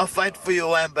 I'll fight for you,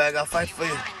 Wambag. I'll fight for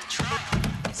you.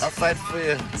 I'll fight for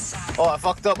you. Oh, I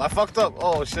fucked up.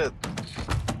 Oh, shit.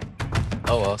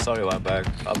 Oh, well. Sorry, Wambag.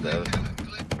 I'm dead.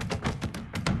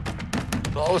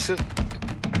 Oh, shit.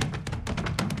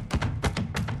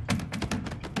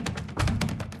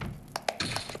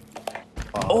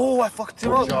 Oh, I fucked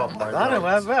him Good up. job, my Got him,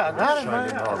 man. man. I got him, man.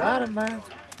 Shining I got him, man.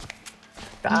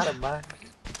 Got him, man.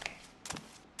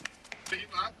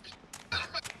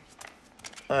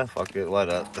 Ah, fuck it. Why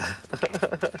not?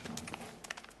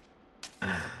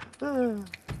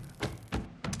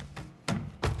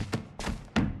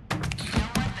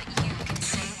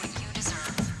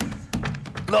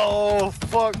 No,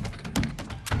 fuck.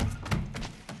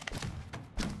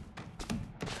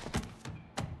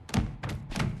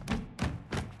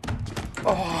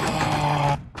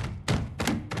 Oh.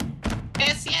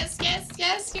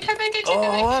 Yes. You can make it.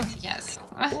 Yes.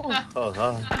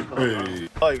 Hey.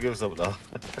 Oh, he gives up now.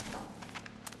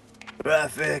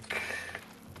 Traffic.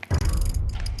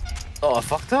 Oh, I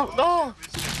fucked up. No.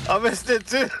 I missed it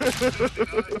too.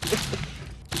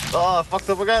 Oh, I fucked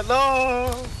up again.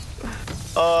 No.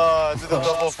 Oh, I did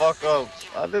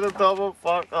a double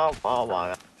fuck up. Oh my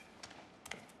god.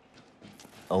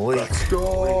 Oh wait. Let's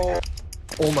go.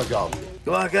 Oh my god.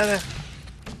 Come on, get it.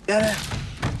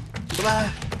 Come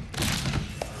on.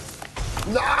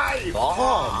 Nice.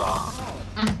 Oh.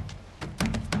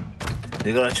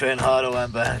 You gotta train harder,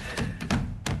 Wambag.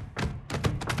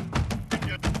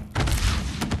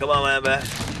 Come on, Wambag.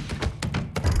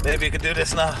 Maybe you can do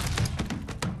this now.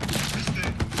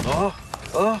 Oh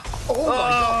my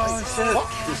god. Shit.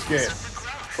 Fuck this game.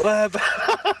 Wambag.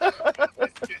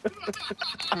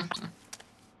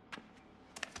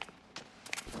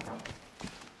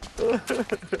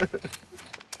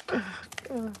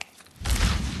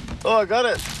 Oh, I got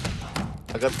it.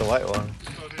 I got the white one.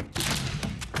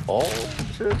 Oh,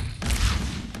 shit.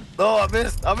 No, I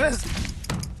missed.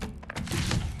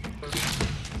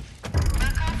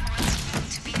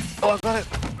 Oh, I got it.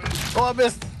 Oh, I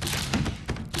missed.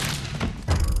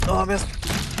 Oh, I missed.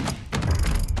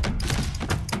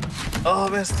 Oh, I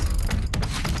missed.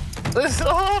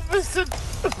 I missed it.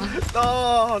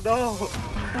 No.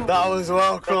 That was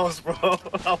well close, bro.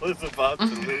 I was about to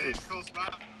lose.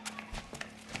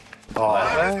 Oh,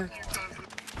 man.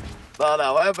 No,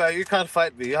 Wambag, you can't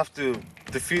fight me. You have to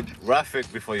defeat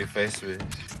Rafik before you face me.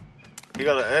 You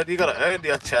gotta earn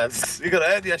your chance. You gotta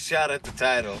earn your shot at the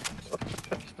title.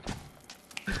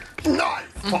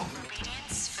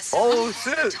 Nice. Oh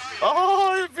shit!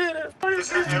 Oh, you beat it!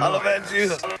 I'll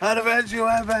avenge you,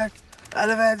 Wambag.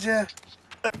 I'll avenge you.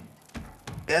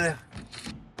 Get him.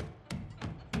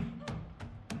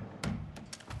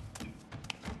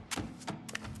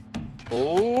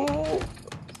 Oh.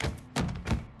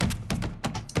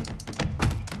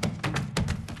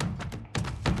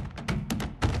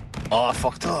 Oh, I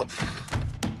fucked up.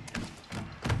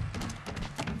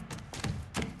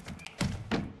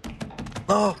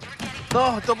 No,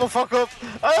 double fuck up.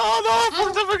 Oh no, I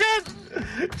fucked up again.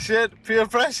 Shit, peer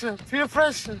pressure.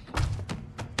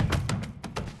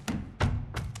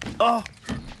 Oh.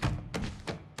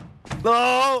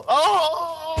 No.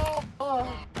 Oh.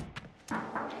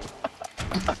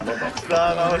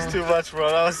 Nah, that was too much, bro.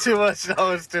 That was too much.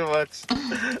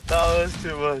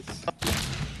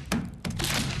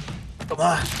 Come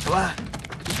on.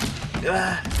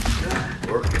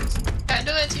 Work it.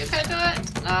 You can do it.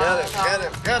 No,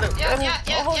 Get him.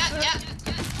 Yeah.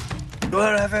 Go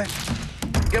ahead, Rafi.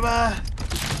 Come on.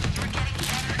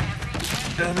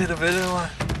 Show me the video one.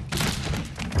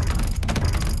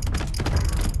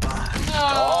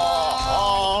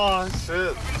 Oh,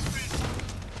 shit.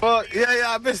 Fuck, yeah,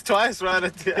 I missed twice right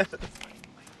at the end.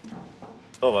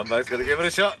 Oh, Wambag's gonna give it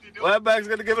a shot. Wambag's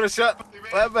gonna give it a shot.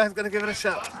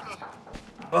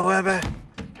 Come on, Wambag.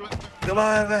 Come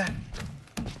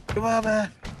on,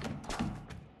 man.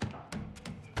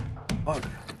 Fuck.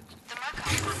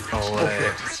 No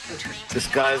way. This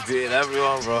guy's beating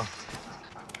everyone, bro.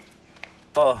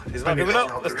 Oh, he's not giving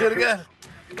up. Let's do it again.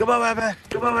 Come on, Wambag.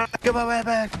 Come on,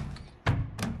 Wambag.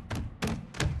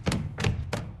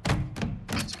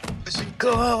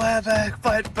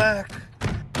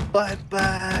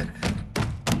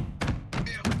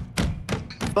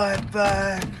 Fight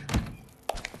back.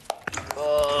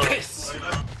 Oh.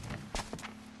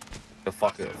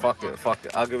 Fuck it.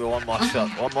 I'll give it one more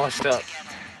shot.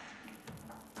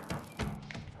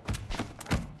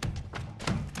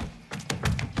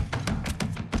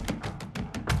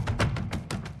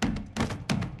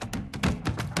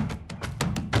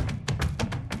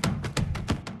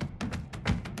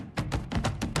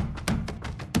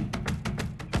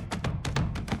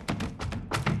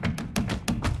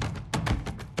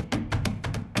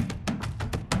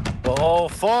 Oh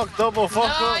fuck, double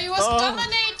fuck No, up. he was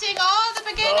dominating all the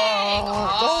beginning.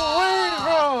 Don't worry,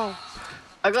 bro.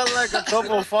 I got like a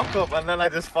double fuck up and then I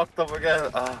just fucked up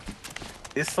again.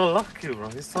 He's so lucky, bro.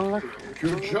 He's so lucky.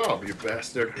 Good job, you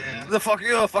bastard. The fuck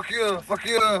you, fuck you, fuck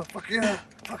you, fuck you,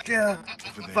 fuck you,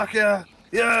 fuck you.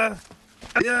 Yeah,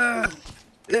 yeah,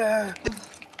 yeah,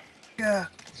 yeah.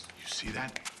 You see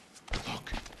that?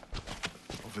 Look.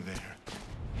 Over there.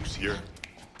 You see her?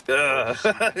 Yeah,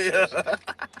 yeah.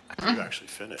 You actually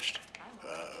finished.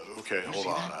 Okay, hold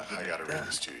on. I gotta read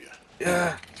this to you.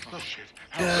 Yeah.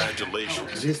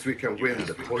 Congratulations. At least we can win the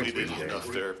You've point completed game. enough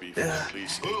therapy for at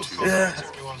least 2 months. Yeah.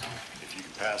 If you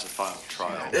can pass a final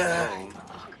trial alone,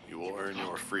 you will earn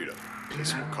your freedom.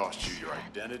 This will cost you your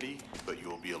identity, but you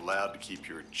will be allowed to keep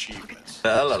your achievements.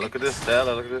 Stella, look at this.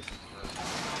 Stella, look at this.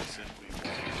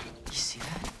 You see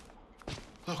that?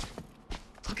 Look.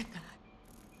 Look at that.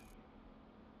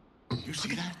 You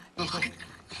see that? Look.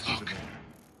 Over there.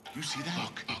 You see that?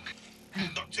 Look.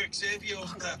 Dr. Xavier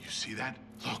over there. You see that?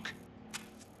 Look.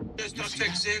 There's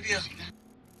Dr. Xavier.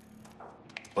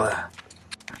 What?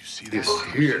 You see He's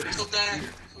that? here. Still there.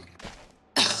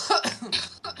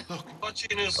 Look.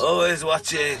 Watching us. Always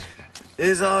watching.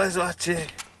 He's always watching.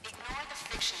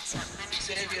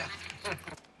 Xavier.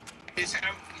 It's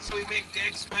how so we make the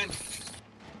X-Men.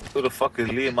 Who the fuck is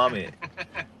Lee Mommy?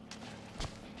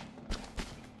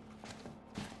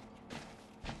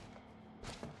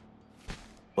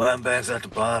 Wham bangs at the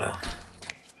bottom.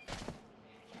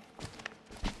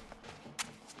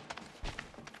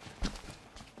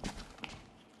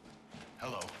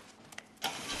 Hello.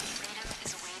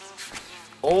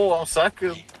 Oh, I'm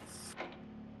second.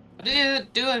 What do you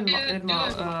do in Hey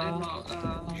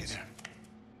there.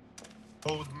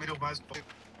 Oh, the middle was.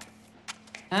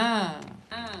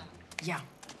 Yeah.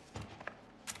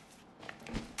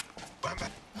 Wham, bam.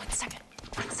 1 second.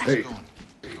 Hey,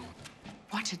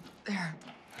 Watch it there.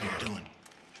 How you doing?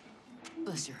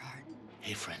 Bless your heart.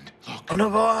 Hey, friend. Look. I'm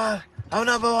number one. I'm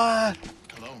number one.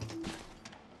 Hello.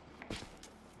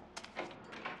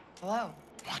 Hello.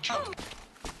 Watch it.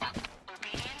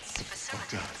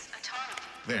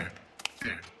 There.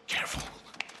 Careful.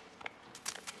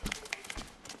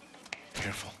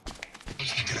 Careful.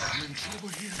 I'm in trouble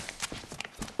here.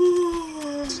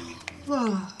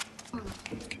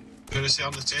 Gonna sit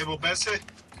on the table, Bessie?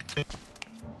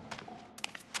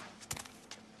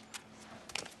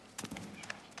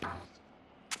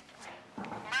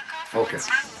 okay.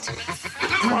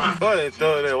 What are you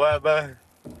doing there, Wham bang?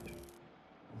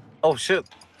 Oh shit.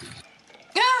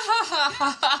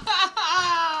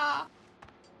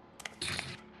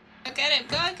 Go get him,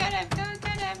 go get him, go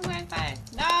get him, Wham bang.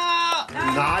 No!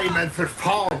 Nej, men för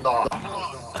fan då!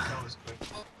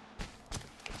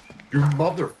 You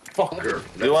motherfucker!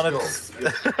 You wanna... Let's go.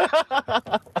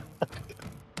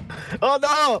 Oh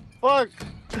no! Fuck!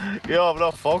 Yo, I'm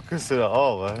not focusing at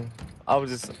all, man.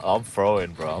 I'm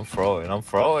throwing, bro. I'm throwing.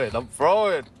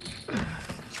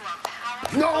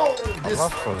 No! This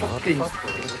not throwing. fucking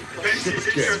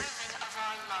shit game.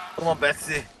 Come on,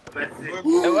 Betsy. Hey,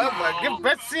 Wham bang, give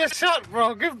Betsy a shot,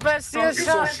 bro. Give Betsy a You're so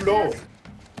shot. slow.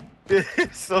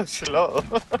 It's so slow.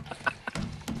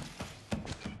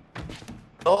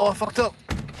 Oh, I fucked up.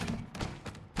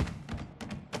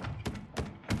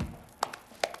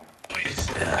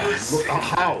 Look,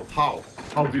 how?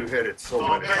 How do you hit it so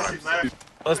many times?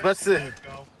 Where's Betsy?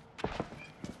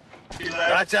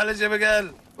 I challenge him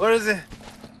again. Where is he?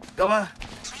 Come on.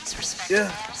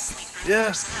 Yeah.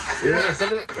 Yeah. Yeah.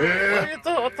 What are Yeah. you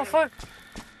doing? What the fuck?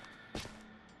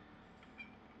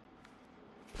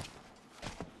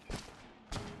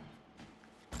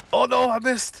 Oh no, I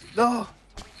missed. No.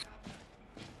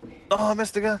 No, I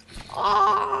missed again.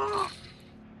 Ah.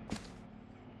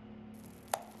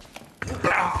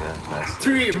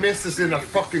 3 misses in a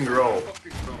fucking row.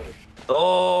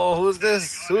 Oh, who's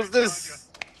this? Who's this?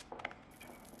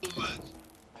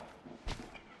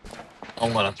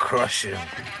 I'm gonna crush him.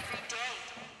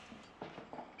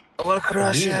 I'm gonna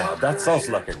crush him. Nina, that sounds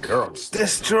like a girl.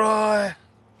 Destroy.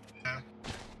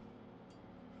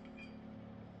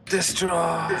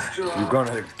 Destroy. You're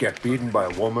gonna get beaten by a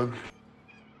woman?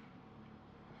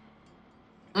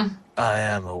 I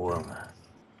am a woman.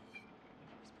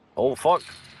 Oh fuck.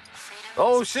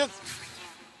 Oh shit.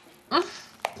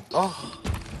 Oh.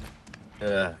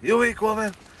 Yeah. You weak,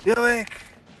 woman. You weak.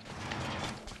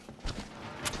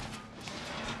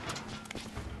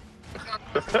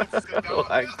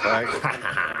 Like,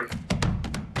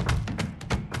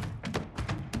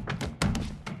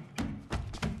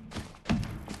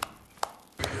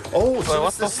 Oh, so Wait, what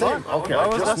it's the the same. fuck? Okay, Why I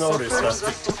was just that so noticed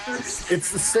that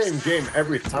it's the same game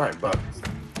every time, but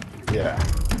yeah.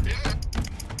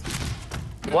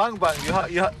 Wang Bang,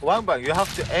 Wang Bang, you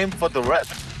have to aim for the red,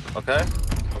 okay?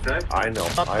 Okay. I know.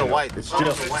 Not I the know. white. It's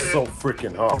just so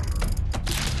freaking hard.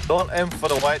 Don't aim for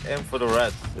the white, aim for the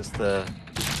red. It's the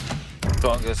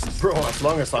strongest. Bro, as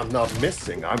long as I'm not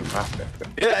missing, I'm happy.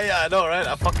 Yeah, I know, right?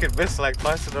 I fucking missed like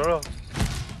twice in a row.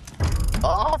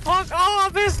 Oh, fuck! Oh,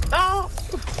 I missed! Oh!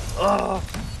 Oh!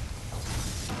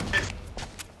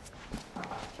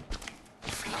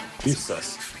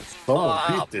 Jesus. Someone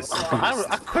beat this.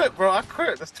 I quit, bro. I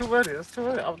quit. That's too many. That's too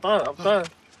many. I'm done.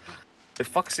 It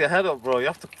fucks your head up, bro. You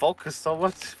have to focus so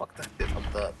much. Fuck that shit. I'm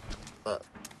done.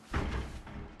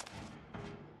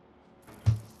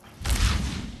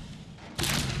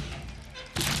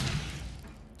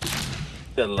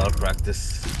 Get a lot of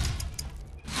practice.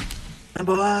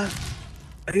 Number one,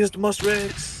 I used the most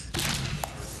rigs.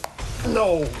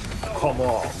 No, come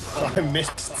on. I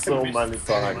missed so many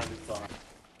times.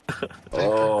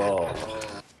 Oh.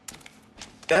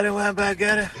 Get it, Wamba,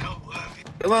 get it.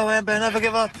 Come on, Wamba, never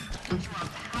give up.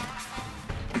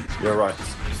 You're right.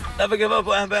 Never give up,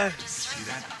 Wamba.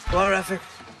 Come on, Rafik.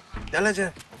 Challenge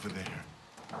him. Over there.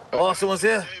 Oh, someone's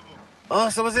here.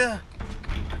 Wamba's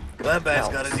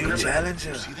got a new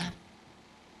challenger.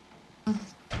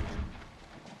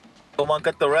 Come on,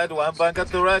 get the red, Wamba. Get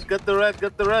the red.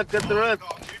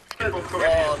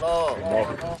 Oh, no.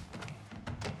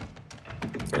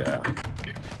 Yeah.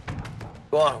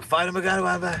 Go on, fight him again,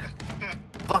 Wamba.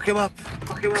 Fuck him up.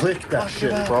 Click that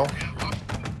shit, bro.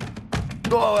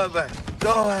 Go on, Wamba.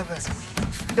 Go, Wamba.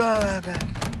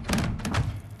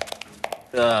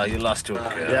 Ah, you lost to him.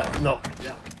 Yeah, no.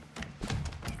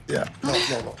 Yeah, no.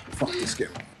 Fuck this game.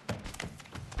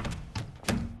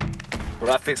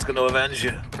 Rafik's gonna avenge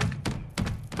you.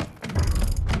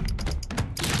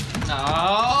 No.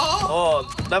 Oh,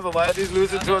 never mind. He's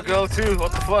losing to a girl too.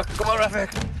 What the fuck? Come on, Rafik.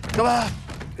 Come on.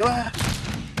 Yeah,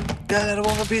 let a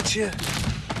woman beat you.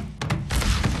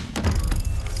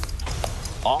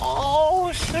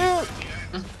 Oh shit.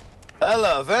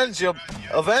 Ella, avenge your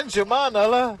man,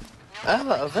 Ella.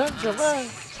 Avenge your man.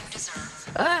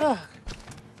 Ella.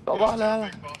 Come on,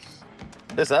 Ella.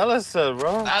 It's Ellison,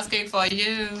 bro. Asking for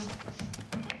you.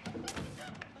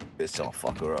 Bitch, I'll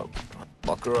fuck her up.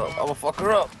 I'ma fuck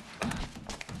her up.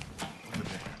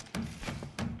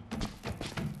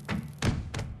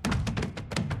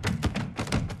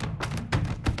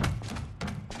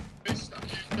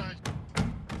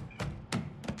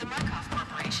 The Markov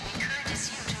Corporation encourages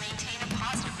you to maintain a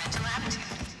positive mental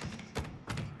attitude.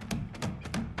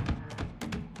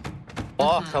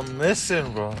 Fuck, I'm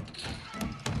missing, bro.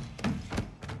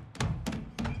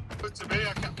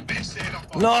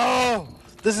 No!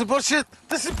 This is bullshit!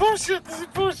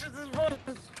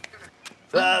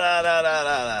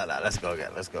 Nah. Let's go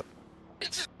again.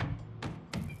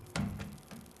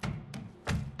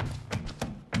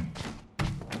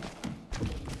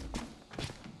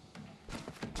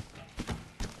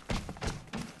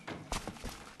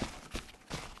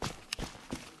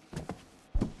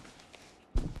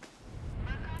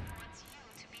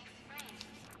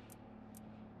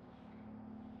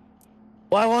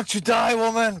 Why won't you die,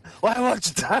 woman? Why won't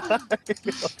you die? What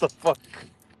the fuck?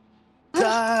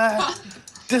 Die!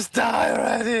 Just die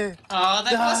already! Oh,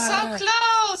 that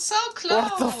was so close!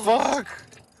 What the fuck?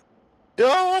 Yo,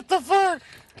 what the fuck?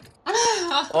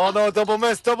 Oh no, double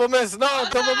miss! No, double miss! No!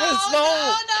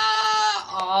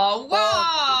 Oh,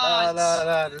 what?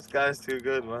 Nah. This guy's too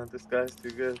good, man.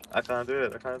 I can't do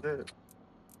it.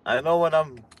 I know when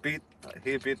I'm beat.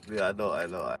 He beat me. I know. I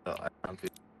can't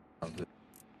beat.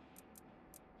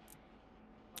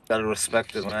 Gotta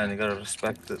respect it, man. You gotta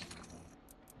respect it.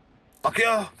 Fuck you!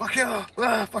 Yeah,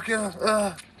 fuck you!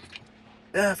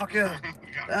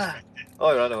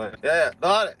 Oh, you ran away. Yeah.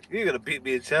 No, you're gonna beat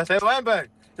me in chess. Hey, Wambang!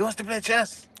 He wants to play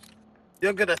chess.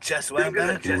 You're good at chess,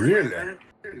 Wambang. Really?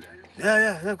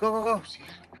 Yeah. Go.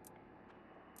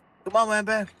 Come on,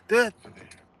 Wambang. Do it.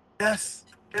 Yes.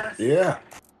 Yeah.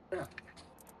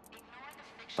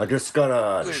 I just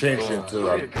gotta change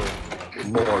into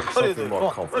something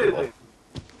more comfortable.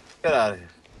 Get out of here.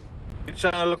 You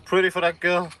trying to look pretty for that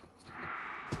girl?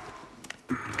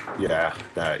 Yeah,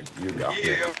 you got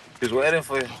me. She's waiting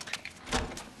for you.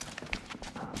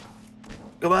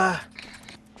 Goodbye.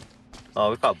 Oh,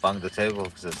 we can't bang the table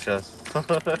because it's chess.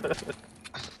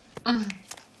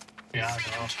 Yeah, I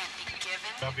know.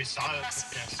 They'll be silent.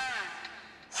 Yes.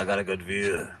 I got a good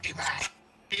view.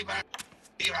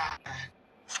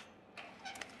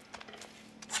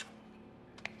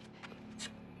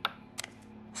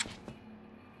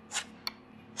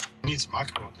 Needs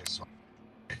macro on this one.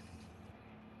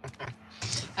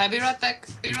 I'll be right back.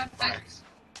 Yep.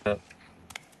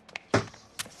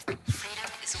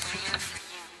 Freedom is waiting for you.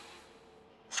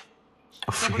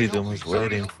 freedom is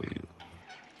waiting for you.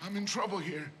 I'm in trouble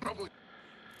here. Oh,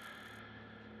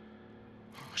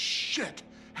 shit.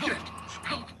 Help.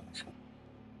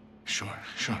 Sure.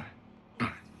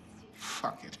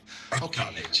 Fuck it.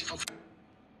 Okay.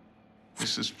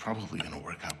 This is probably gonna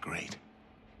work out great.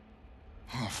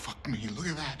 Oh, fuck me. Look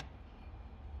at that.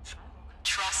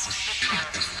 Trust the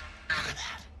process. Look at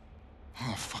that.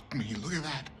 Oh, fuck me. Look at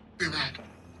that. Look at that.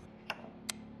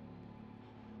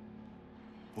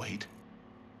 Wait.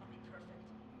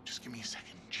 Just give me a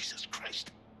second. Jesus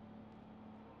Christ.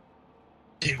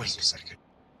 Wait a second.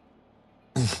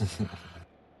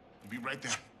 Be right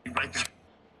there.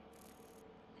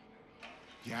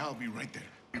 Yeah, I'll be right there.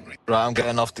 Right, I'm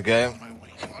getting off the game.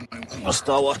 I'll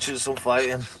start watching some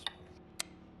fighting.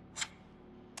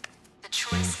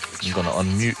 I'm gonna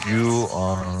unmute you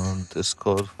on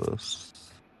Discord first.